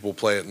some people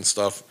play it and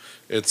stuff.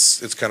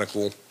 It's kind of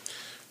cool.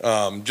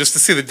 Just to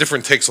see the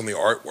different takes on the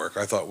artwork,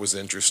 I thought was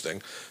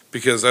interesting.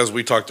 Because as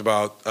we talked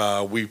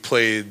about, we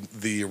played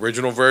the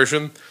original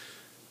version,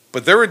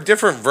 but there were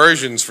different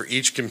versions for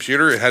each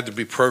computer. It had to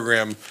be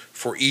programmed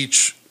for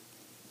each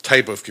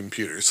type of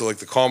computer. So like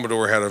the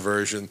Commodore had a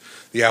version,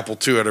 the Apple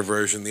II had a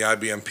version, the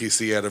IBM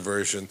PC had a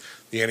version,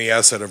 the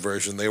NES had a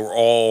version. They were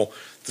all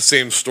the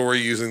same story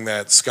using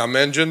that SCUM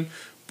engine,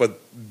 but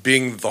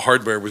being that the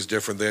hardware was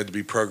different, they had to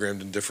be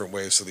programmed in different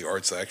ways, so the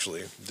art's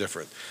actually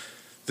different.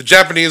 The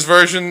Japanese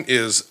version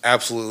is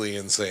absolutely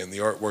insane. The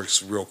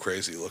artwork's real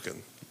crazy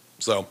looking.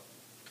 So,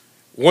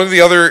 one of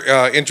the other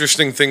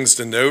interesting things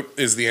to note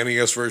is the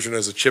NES version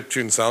has a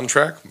chiptune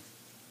soundtrack.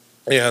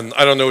 And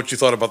I don't know what you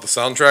thought about the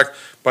soundtrack,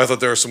 but I thought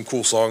there were some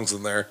cool songs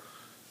in there.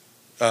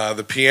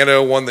 The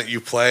piano one that you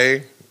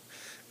play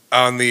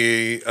on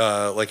the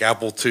like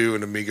Apple II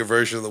and Amiga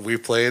version that we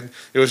played,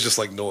 it was just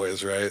like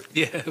noise, right?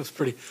 Yeah, it was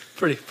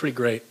pretty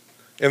great.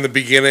 In the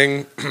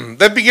beginning,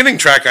 that beginning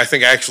track I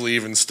think actually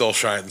even still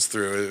shines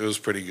through. It was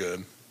pretty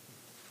good.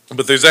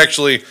 But there's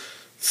actually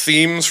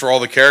themes for all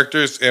the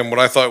characters, and what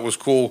I thought was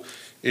cool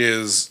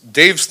is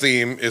Dave's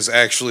theme is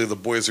actually The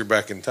Boys Are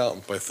Back in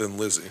Town by Thin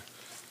Lizzy,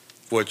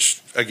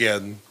 which,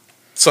 again,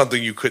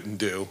 something you couldn't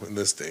do in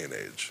this day and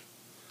age.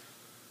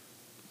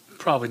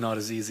 Probably not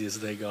as easy as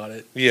they got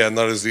it. Yeah,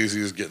 not as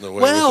easy as getting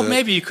away Well, with it.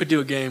 maybe you could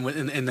do a game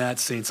in that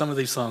scene. Some of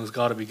these songs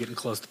got to be getting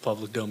close to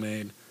public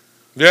domain.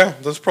 Yeah,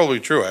 that's probably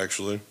true,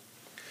 actually.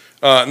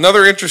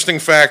 Another interesting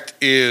fact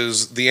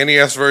is the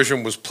NES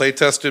version was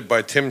play-tested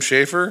by Tim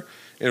Schafer,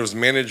 and it was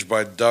managed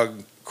by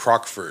Doug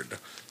Crockford.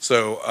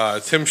 So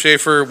Tim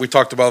Schafer, we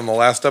talked about in the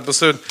last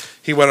episode,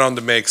 he went on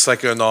to make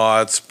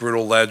Psychonauts,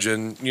 Brutal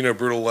Legend. You know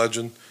Brutal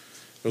Legend?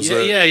 Was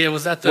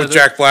that with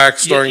Jack Black,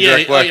 starring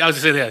Jack Black? I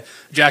was going to say that.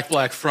 Jack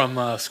Black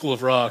from School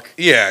of Rock.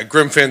 Yeah,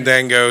 Grim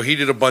Fandango. He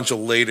did a bunch of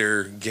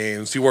later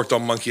games. He worked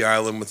on Monkey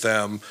Island with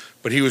them,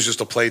 but he was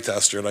just a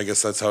playtester, and I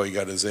guess that's how he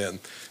got his in.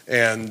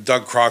 And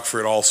Doug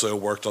Crockford also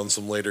worked on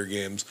some later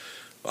games.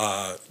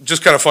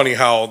 Just kind of funny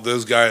how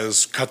those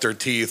guys cut their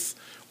teeth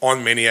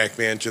on Maniac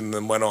Mansion and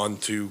then went on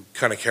to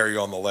kind of carry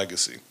on the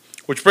legacy.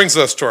 Which brings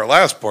us to our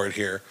last part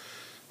here.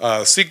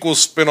 Sequel,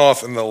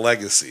 spin-off, and the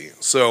legacy.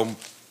 So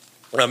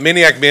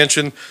Maniac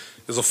Mansion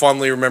is a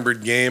fondly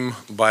remembered game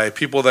by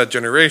people of that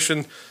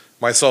generation,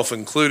 myself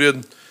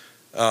included.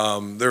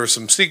 There were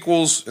some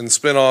sequels and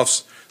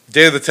spin-offs.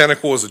 Day of the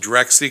Tentacle is a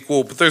direct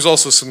sequel, but there's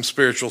also some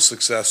spiritual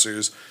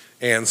successors,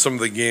 and some of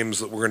the games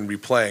that we're going to be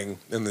playing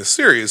in this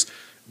series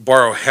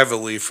borrow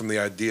heavily from the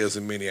ideas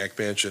in Maniac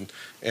Mansion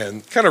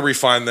and kind of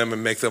refine them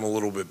and make them a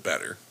little bit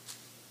better.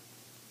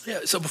 Yeah,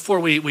 so before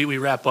we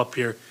wrap up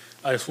here,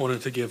 I just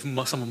wanted to give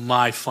some of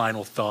my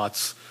final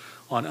thoughts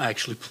on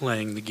actually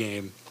playing the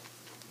game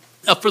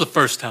for the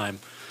first time.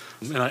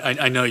 And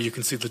I know you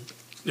can see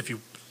if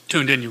you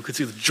tuned in, you could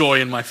see the joy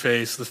in my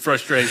face, the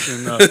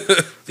frustration,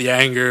 the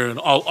anger, and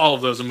all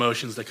of those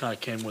emotions that kind of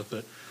came with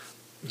it.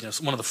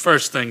 So one of the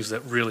first things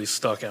that really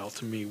stuck out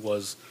to me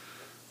was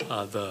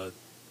the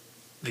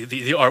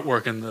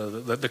artwork and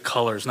the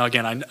colors. Now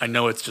again, I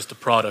know it's just a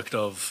product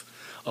of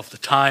the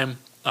time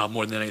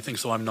more than anything,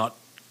 so I'm not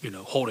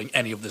holding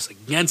any of this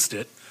against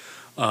it.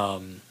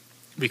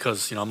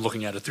 because I'm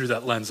looking at it through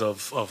that lens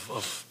of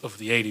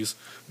the 80s.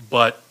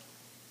 But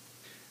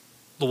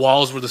the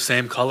walls were the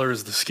same color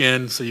as the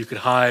skin, so you could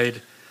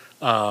hide.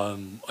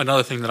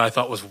 Another thing that I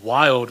thought was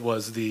wild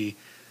was the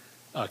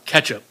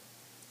ketchup.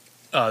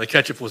 The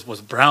ketchup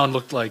was brown,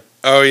 looked like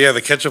Oh yeah,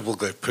 the ketchup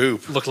looked like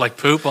poop.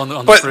 on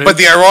the But fridge. but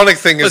the ironic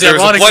thing is there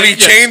was a bloody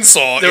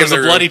chainsaw. There was in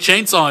a the bloody room.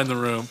 chainsaw in the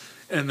room,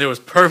 and there was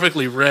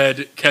perfectly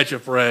red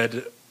ketchup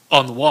red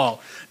on the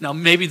wall. Now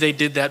maybe they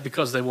did that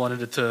because they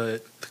wanted it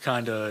to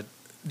kind of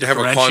To have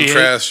a differentiate.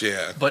 contrast,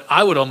 yeah. But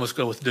I would almost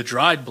go with the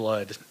dried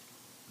blood,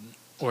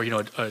 or I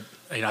don't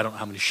know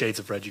how many shades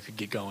of red you could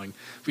get going.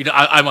 But,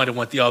 I might have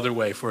went the other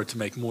way for it to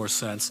make more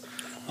sense.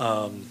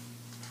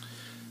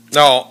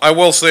 Now, I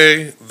will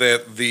say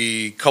that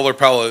the color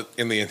palette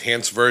in the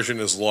enhanced version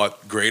is a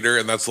lot greater,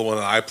 and that's the one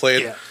that I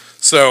played. Yeah.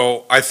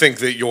 So I think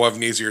that you'll have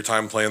an easier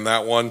time playing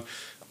that one.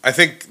 I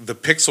think the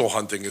pixel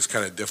hunting is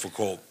kind of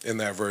difficult in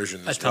that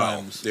version as At well.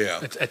 times, Yeah.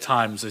 At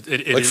times,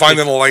 Like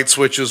finding the light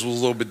switches was a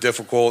little bit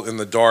difficult in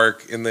the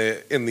dark. In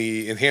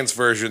the enhanced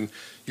version,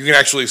 you can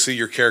actually see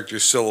your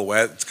character's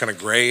silhouette. It's kind of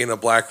gray in a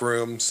black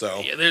room.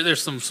 So Yeah,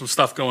 there's some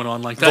stuff going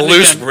on like that. the And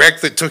loose again,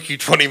 brick that took you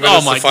 20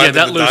 minutes to find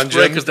that in the loose dungeon.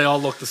 brick because they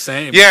all look the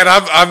same. Yeah,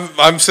 and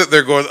I'm sitting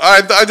there going,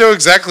 I know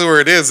exactly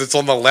where it is. It's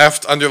on the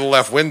left, under the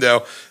left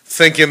window,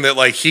 thinking that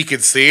like he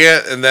could see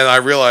it, and then I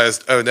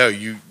realized, oh no,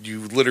 you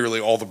literally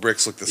all the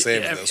bricks look the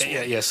same in this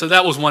one. Yeah. So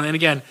that was one, and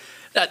again,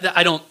 that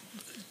I don't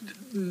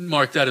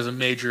mark that as a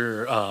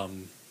major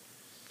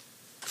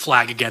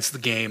flag against the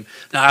game.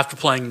 Now, after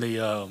playing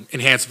the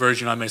enhanced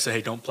version, I may say,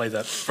 hey, don't play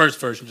that first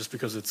version just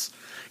because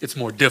it's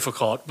more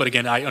difficult. But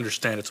again, I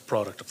understand it's a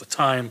product of the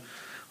time.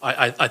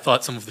 I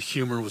thought some of the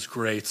humor was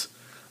great.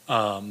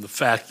 The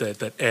fact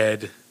that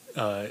Ed,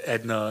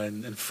 Edna,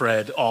 and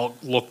Fred all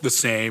look the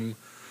same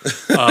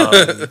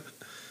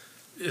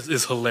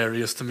is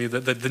hilarious to me.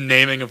 The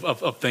naming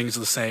of things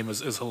the same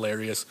is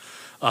hilarious.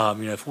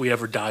 If we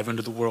ever dive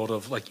into the world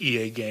of like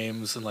EA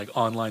games and like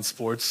online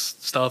sports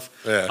stuff,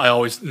 Yeah. I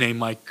always name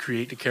my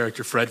create a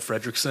character Fred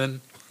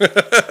Fredrickson.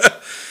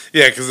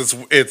 Yeah, because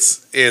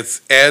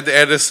it's Ed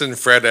Edison,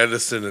 Fred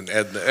Edison, and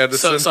Edna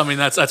Edison. So I mean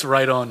that's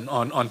right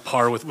on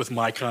par with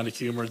my kind of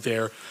humor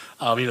there.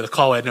 To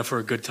call Edna for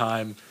a good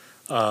time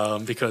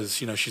because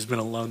she's been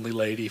a lonely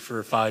lady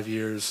for 5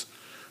 years.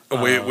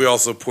 We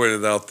also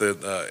pointed out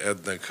that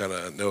Edna kind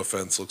of, no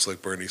offense, looks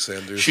like Bernie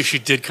Sanders. She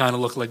did kind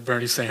of look like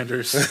Bernie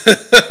Sanders.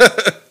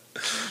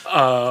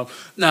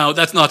 Now,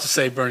 that's not to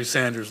say Bernie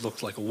Sanders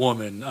looked like a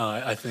woman.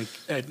 I think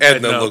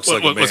Edna looks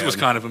like a man. Was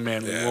kind of a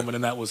manly Yeah. woman,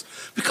 and that was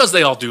because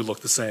they all do look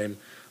the same.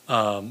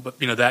 But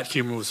that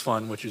humor was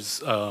fun, which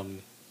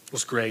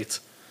was great.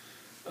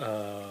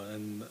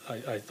 And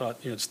I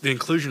thought the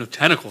inclusion of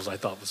tentacles I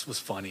thought was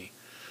funny.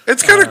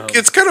 It's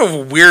kind of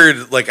a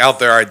weird, like, out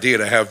there idea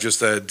to have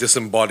just a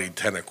disembodied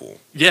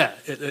tentacle. Yeah,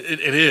 it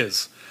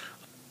is.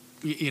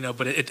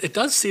 But it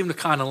does seem to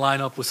kind of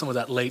line up with some of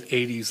that late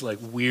 '80s like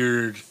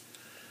weird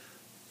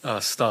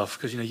stuff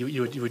because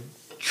you would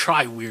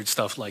try weird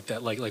stuff like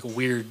that, like a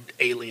weird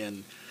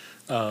alien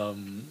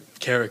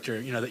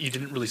character, that you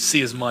didn't really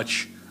see as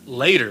much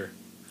later.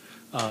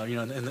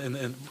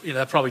 And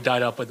that probably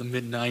died out by the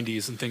mid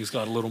 '90s and things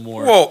got a little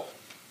more. Well,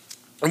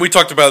 and we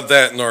talked about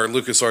that in our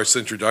LucasArts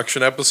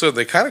introduction episode.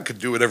 They kind of could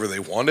do whatever they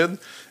wanted,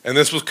 and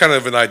this was kind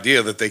of an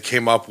idea that they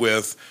came up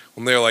with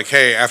when they were like,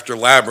 "Hey, after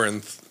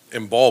Labyrinth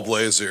and Ball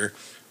Blazer,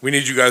 we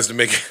need you guys to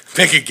make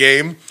a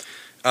game."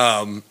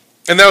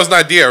 And that was an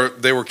idea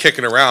they were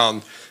kicking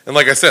around. And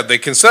like I said, they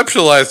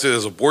conceptualized it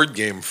as a board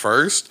game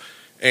first,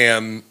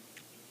 and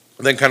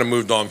then kind of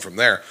moved on from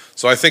there.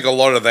 So I think a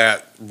lot of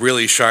that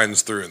really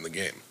shines through in the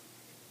game.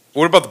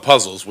 What about the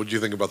puzzles? What do you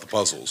think about the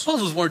puzzles?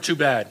 Puzzles weren't too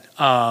bad.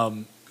 A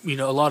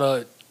lot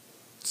of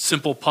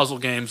simple puzzle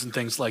games and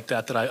things like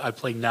that I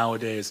play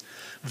nowadays,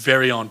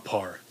 very on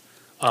par.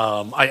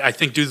 I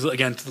think due to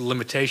the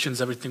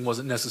limitations, everything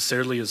wasn't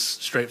necessarily as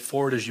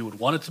straightforward as you would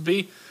want it to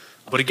be.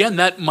 But again,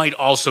 that might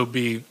also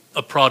be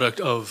a product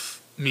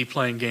of me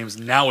playing games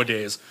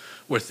nowadays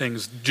where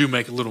things do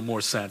make a little more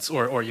sense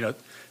or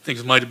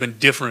things might have been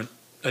different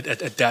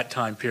at that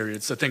time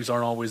period. So things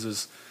aren't always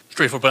as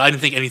straightforward. But I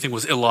didn't think anything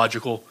was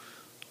illogical.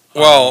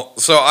 Well,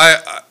 so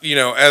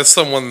as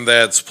someone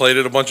that's played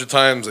it a bunch of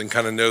times and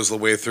kind of knows the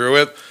way through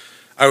it,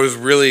 I was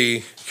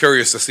really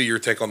curious to see your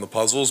take on the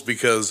puzzles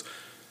because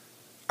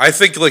I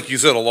think, like you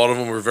said, a lot of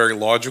them were very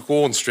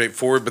logical and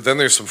straightforward, but then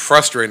there's some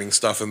frustrating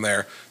stuff in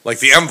there, like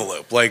the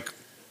envelope. Like,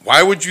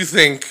 why would you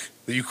think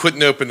that you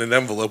couldn't open an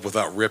envelope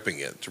without ripping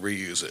it to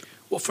reuse it?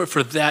 Well,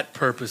 for that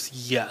purpose,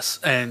 yes.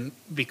 And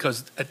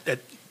because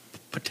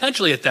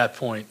potentially at that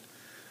point,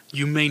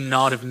 you may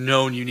not have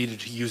known you needed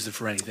to use it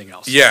for anything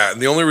else. Yeah,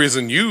 and the only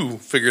reason you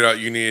figured out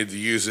you needed to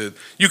use it,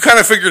 you kind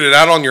of figured it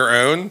out on your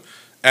own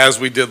as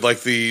we did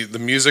like the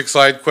music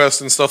side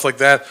quest and stuff like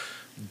that.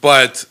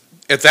 But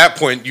at that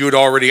point,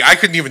 I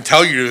couldn't even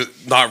tell you to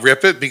not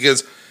rip it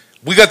because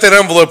we got that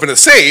envelope in a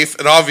safe,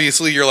 and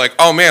obviously you're like,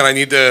 oh man, I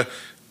need to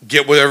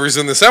get whatever's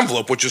in this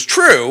envelope, which is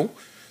true.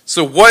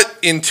 So what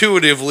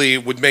intuitively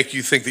would make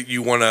you think that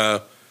you want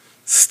to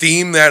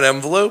steam that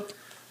envelope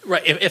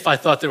Right. If I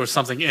thought there was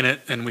something in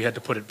it and we had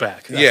to put it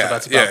back.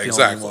 That's about the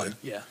exactly. only one.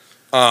 Yeah.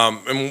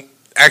 And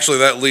actually,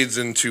 that leads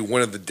into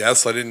one of the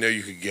deaths I didn't know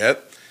you could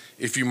get.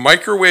 If you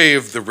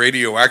microwave the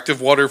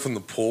radioactive water from the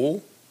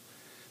pool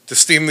to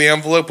steam the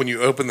envelope, when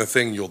you open the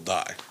thing, you'll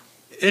die.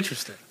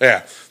 Interesting.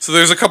 Yeah. So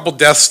there's a couple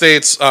death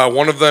states.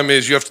 One of them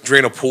is you have to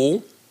drain a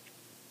pool.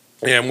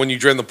 And when you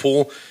drain the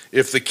pool,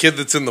 if the kid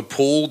that's in the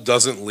pool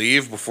doesn't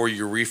leave before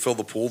you refill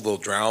the pool, they'll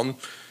drown.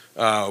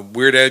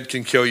 Weird Ed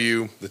can kill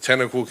you. The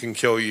Tentacle can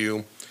kill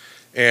you.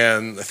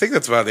 And I think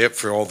that's about it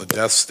for all the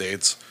death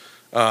states.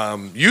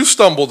 You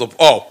stumbled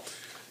across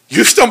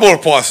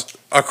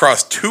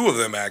two of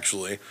them,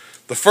 actually.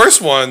 The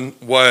first one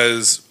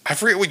was, I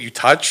forget what you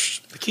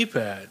touched. The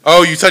keypad.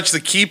 Oh, you touched the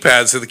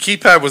keypad. So the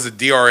keypad was a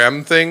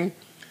DRM thing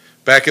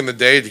back in the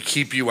day to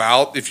keep you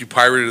out if you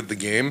pirated the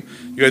game.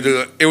 You had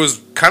to. It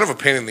was kind of a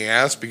pain in the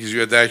ass because you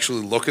had to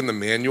actually look in the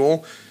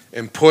manual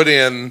and put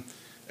in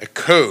a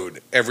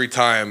code every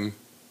time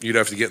you'd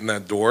have to get in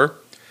that door.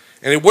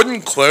 And it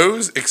wouldn't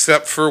close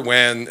except for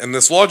when, and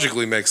this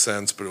logically makes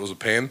sense, but it was a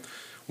pain,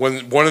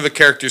 when one of the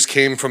characters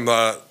came from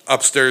the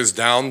upstairs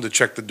down to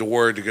check the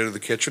door to go to the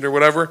kitchen or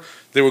whatever,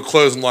 they would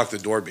close and lock the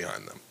door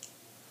behind them.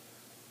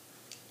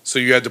 So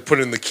you had to put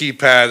in the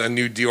keypad a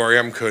new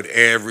DRM code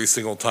every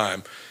single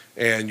time.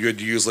 And you had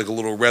to use like a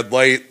little red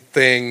light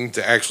thing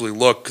to actually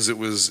look because it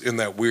was in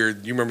that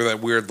weird, you remember that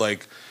weird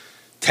like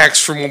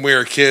text from when we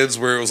were kids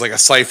where it was like a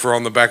cipher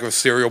on the back of a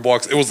cereal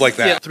box? It was like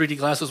that. Yeah, 3D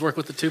glasses work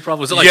with the two,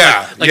 probably. Was it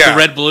like, like the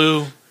red,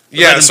 blue?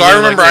 Yeah, so I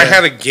remember I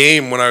had a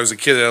game when I was a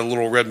kid that had a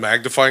little red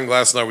magnifying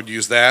glass, and I would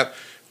use that.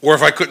 Or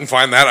if I couldn't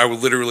find that, I would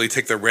literally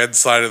take the red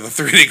side of the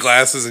 3D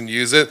glasses and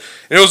use it.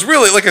 And it was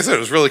really, like I said, it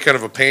was really kind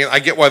of a pain. I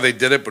get why they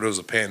did it, but it was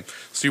a pain.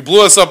 So you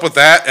blew us up with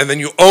that, and then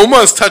you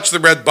almost touched the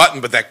red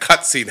button, but that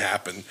cutscene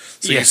happened.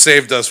 So you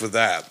saved us with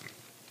that.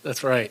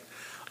 That's right.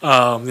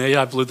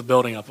 I blew the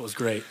building up. It was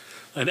great.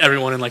 And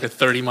everyone in like a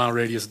 30-mile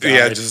radius died.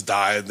 Yeah, just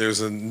died.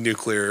 There's a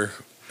nuclear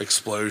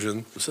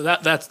explosion. So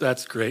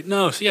that's great.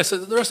 No, so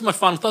the rest of my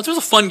final thoughts. It was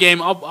a fun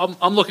game.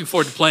 I'm looking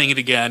forward to playing it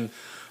again.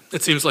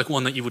 It seems like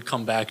one that you would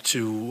come back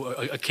to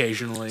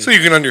occasionally. So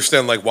you can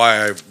understand like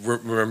why I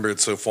remember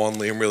it so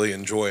fondly and really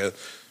enjoy it.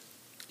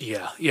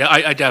 Yeah,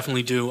 I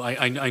definitely do.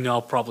 I know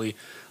I'll probably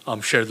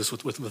share this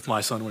with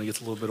my son when he gets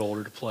a little bit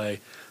older to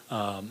play.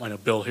 I know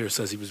Bill here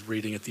says he was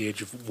reading at the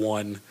age of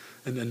 1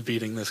 and then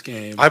beating this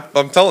game.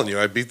 I'm telling you,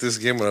 I beat this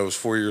game when I was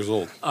 4 years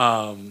old.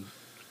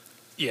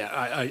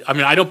 Yeah, I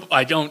mean,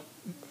 I don't,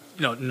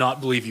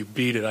 not believe you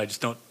beat it. I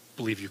just don't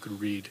believe you could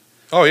read.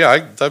 Oh yeah,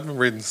 I've been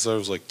reading since I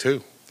was like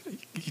 2.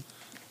 You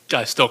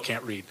guys still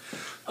can't read.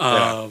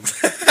 No,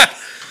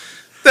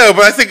 but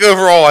I think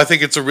overall, I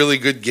think it's a really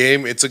good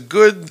game. It's a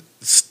good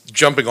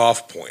jumping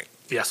off point.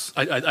 Yes,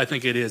 I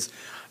think it is.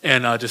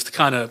 And just to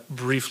kind of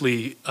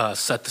briefly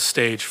set the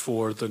stage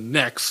for the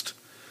next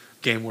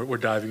game we're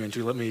diving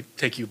into, let me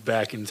take you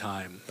back in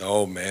time.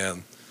 Oh,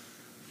 man.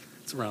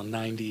 It's around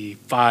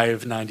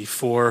 95,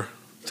 94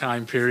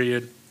 time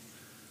period.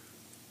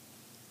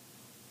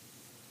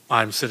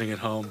 I'm sitting at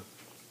home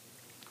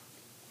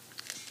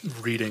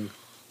reading.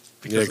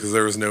 Because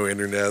there was no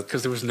internet.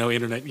 Because there was no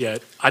internet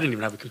yet. I didn't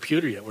even have a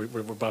computer yet. We're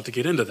about to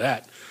get into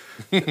that.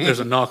 There's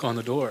a knock on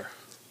the door.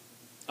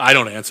 I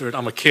don't answer it.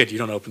 I'm a kid. You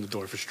don't open the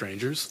door for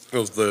strangers. It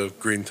was the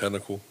green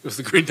tentacle. It was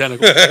the green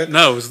tentacle.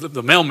 No, it was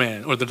the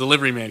mailman or the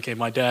delivery man came.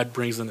 My dad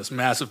brings in this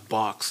massive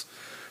box,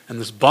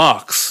 and this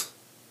box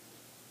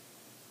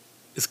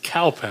is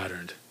cow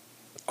patterned.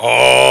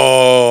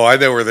 Oh, I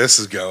know where this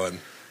is going.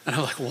 And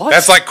I'm like, what?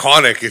 That's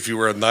iconic if you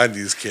were a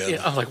 90s kid.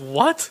 Yeah, I'm like,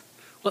 what?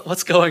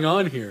 What's going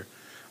on here?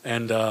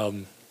 And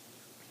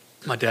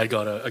my dad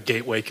got a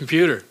Gateway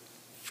computer.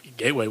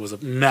 Gateway was a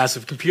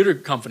massive computer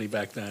company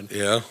back then.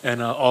 Yeah.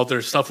 And all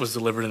their stuff was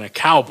delivered in a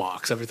cow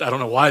box. I don't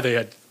know why they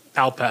had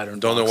cow pattern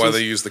Don't boxes. know why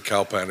they used the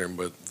cow pattern,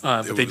 but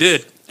they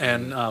did.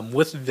 And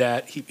with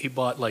that, he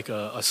bought like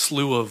a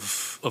slew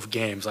of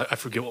games. I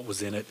forget what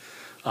was in it.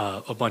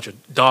 A bunch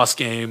of DOS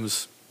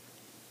games.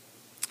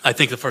 I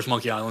think the first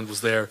Monkey Island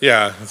was there.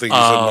 Yeah, I think you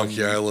said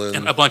Monkey Island.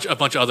 And a bunch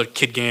of other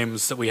kid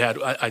games that we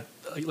had. I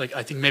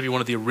think maybe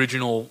one of the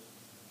original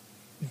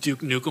Duke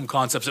Nukem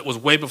concepts. It was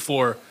way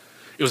before.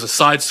 It was a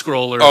side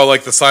scroller. Oh,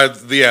 like the side.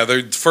 Yeah,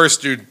 the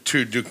first two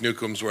Duke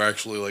Nukems were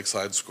actually like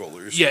side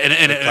scrollers. Yeah,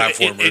 and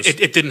platformers.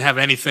 It didn't have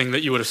anything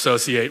that you would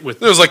associate with.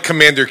 There was like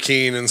Commander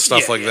Keen and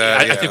stuff like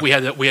that. I think we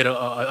had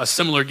a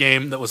similar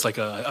game that was like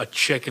a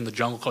chick in the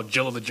jungle called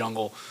Jill of the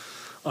Jungle.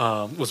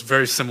 It was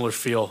very similar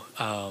feel.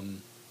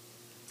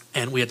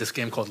 And we had this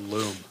game called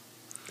Loom.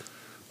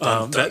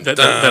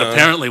 That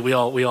apparently we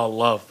all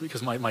loved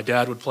because my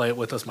dad would play it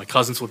with us, my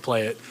cousins would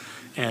play it,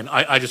 and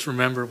I just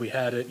remember we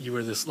had it. You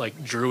were this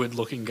like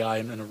druid-looking guy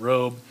in a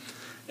robe,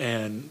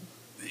 and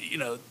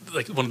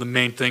like one of the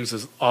main things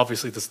is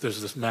obviously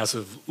there's this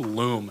massive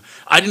loom.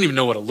 I didn't even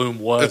know what a loom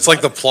was. It's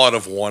like the plot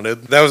of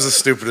Wanted. That was the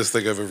stupidest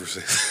thing I've ever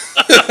seen.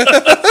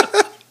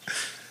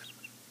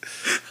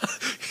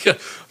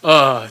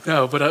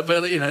 No, but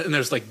and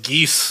there's like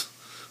geese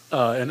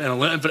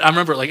But I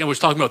remember, like, I was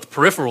talking about the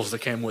peripherals that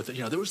came with it.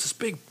 You know, there was this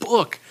big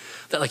book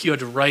that, like, you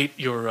had to write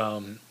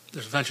your.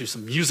 There's eventually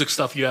some music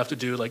stuff you have to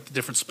do, like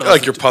different spells.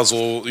 Like your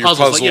puzzles.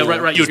 Like, yeah,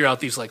 right. You figure out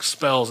these like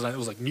spells, and it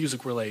was like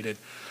music related,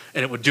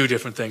 and it would do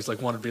different things.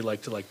 Like one would be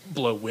like to like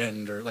blow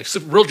wind or like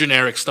some real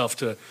generic stuff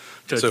to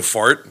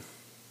fart.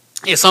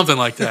 Yeah, something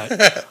like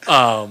that.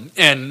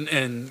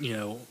 And you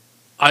know,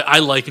 I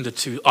likened it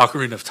to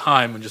Ocarina of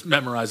Time and just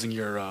memorizing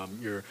your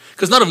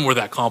because none of them were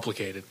that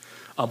complicated.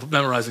 But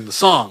memorizing the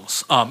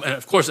songs, and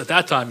of course at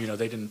that time, you know,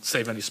 they didn't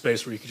save any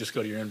space where you could just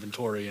go to your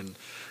inventory and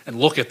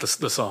look at the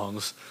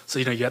songs. So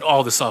you know, you had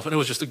all this stuff, and it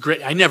was just a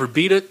great. I never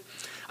beat it.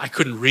 I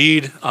couldn't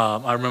read.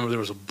 I remember there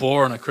was a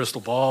boar and a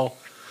crystal ball.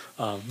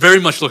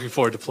 Very much looking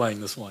forward to playing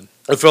this one.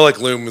 I feel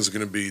like Loom is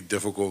going to be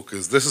difficult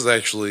because this is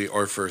actually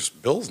our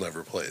first Bill's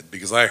never played.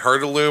 Because I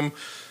heard of Loom,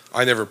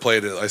 I never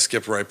played it. I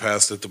skipped right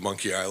past it to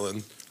Monkey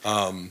Island.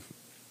 And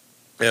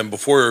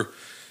before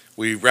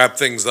we wrap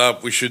things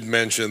up, we should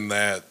mention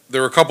that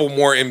there are a couple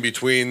more in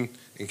between,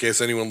 in case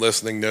anyone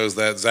listening knows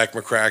that, Zach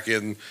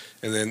McCracken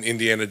and then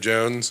Indiana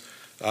Jones.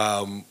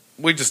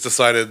 We just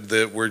decided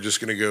that we're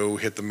just going to go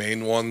hit the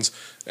main ones,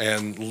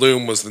 and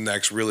Loom was the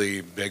next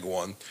really big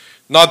one.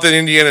 Not that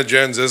Indiana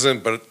Jones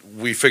isn't, but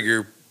we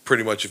figure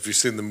pretty much if you've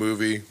seen the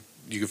movie,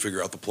 you can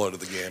figure out the plot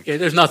of the game. Yeah,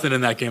 there's nothing in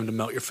that game to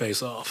melt your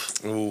face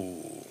off.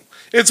 Ooh.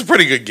 It's a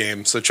pretty good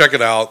game, so check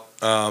it out.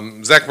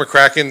 Zach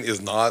McCracken is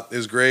not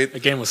as great. The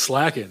game was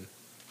slacking.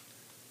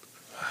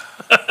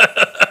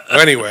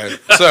 Anyway,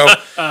 so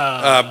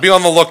be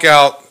on the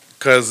lookout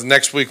because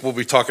next week we'll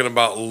be talking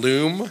about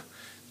Loom,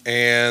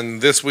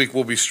 and this week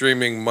we'll be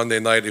streaming Monday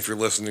night if you're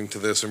listening to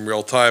this in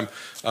real time.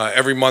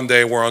 Every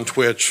Monday we're on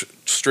Twitch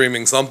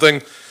streaming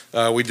something.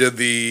 We did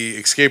the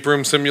Escape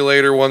Room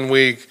Simulator one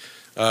week.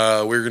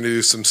 We're going to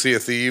do some Sea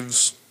of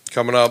Thieves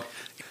coming up.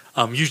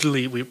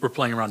 Usually we're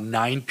playing around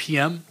 9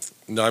 p.m.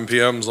 9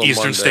 p.m. on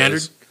Eastern Mondays.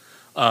 Standard.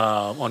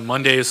 On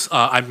Mondays,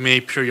 I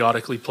may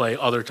periodically play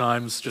other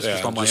times, just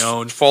on my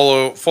own.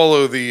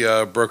 Follow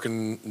the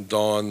Broken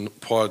Dawn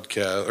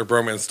podcast or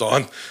Bromance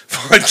Dawn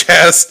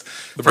podcast.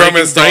 The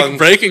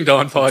Breaking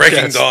Dawn podcast.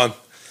 Breaking Dawn.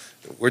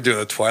 We're doing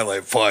a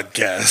Twilight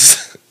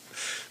podcast.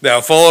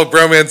 Now follow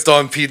Bromance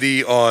Dawn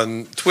PD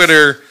on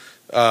Twitter,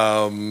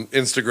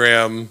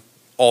 Instagram,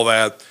 all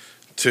that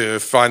to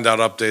find out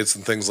updates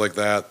and things like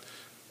that.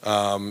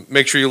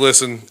 Make sure you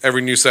listen.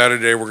 Every new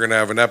Saturday we're going to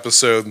have an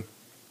episode.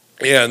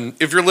 And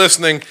if you're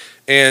listening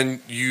and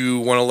you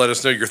want to let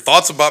us know your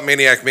thoughts about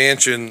Maniac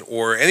Mansion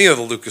or any of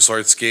the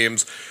LucasArts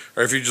games,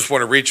 or if you just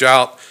want to reach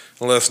out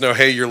and let us know,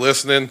 hey, you're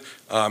listening,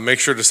 make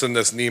sure to send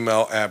us an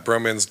email at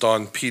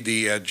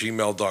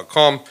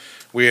bromansdawnpd@gmail.com.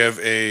 We have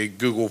a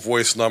Google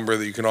Voice number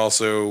that you can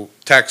also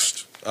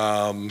text,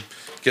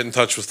 get in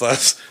touch with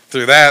us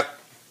through that.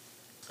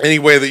 Any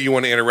way that you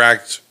want to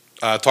interact,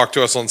 talk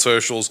to us on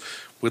socials.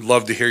 We'd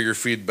love to hear your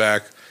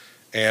feedback.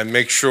 And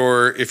make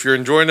sure, if you're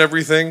enjoying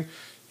everything,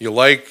 you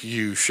like,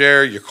 you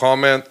share, you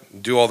comment,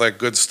 do all that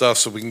good stuff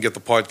so we can get the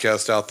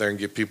podcast out there and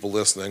get people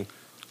listening.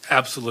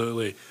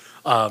 Absolutely.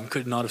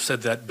 Could not have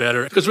said that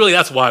better. Because really,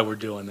 that's why we're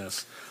doing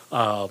this.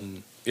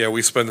 Yeah,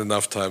 we spend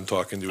enough time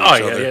talking to each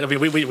other. Yeah. I mean,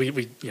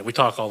 we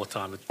talk all the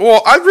time.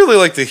 Well, I'd really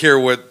like to hear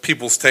what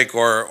people's take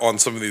are on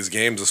some of these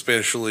games,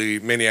 especially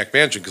Maniac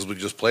Mansion, because we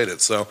just played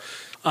it. So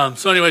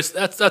anyways,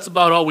 that's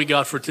about all we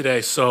got for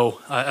today.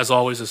 So, as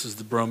always, this is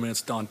the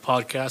Bromance Dawn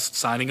podcast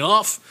signing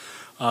off.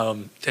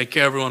 Take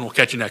care, everyone. We'll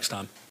catch you next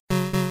time.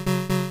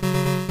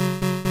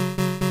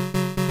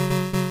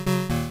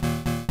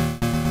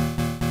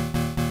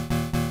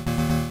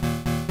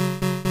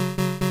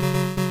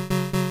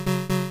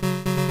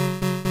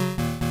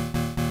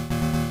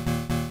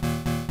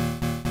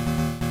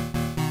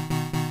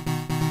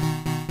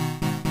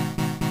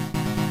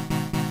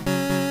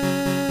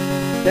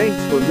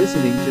 Thanks for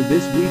listening to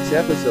this week's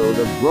episode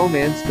of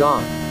Bromance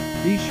Dawn.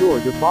 Be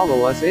sure to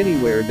follow us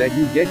anywhere that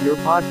you get your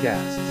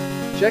podcasts.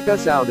 Check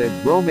us out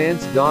at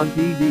Bromance Dawn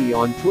PD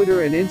on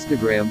Twitter and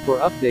Instagram for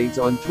updates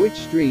on Twitch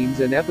streams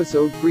and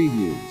episode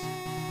previews.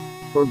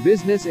 For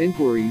business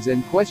inquiries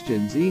and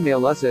questions,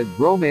 email us at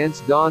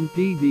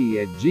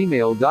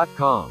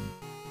bromancedawnpd@gmail.com.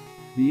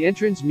 The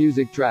entrance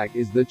music track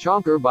is The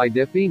Chonker by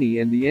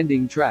Defini and the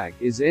ending track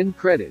is End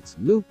Credits,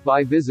 Loop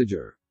by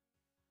Visager.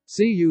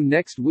 See you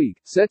next week.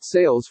 Set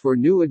sails for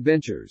new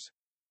adventures.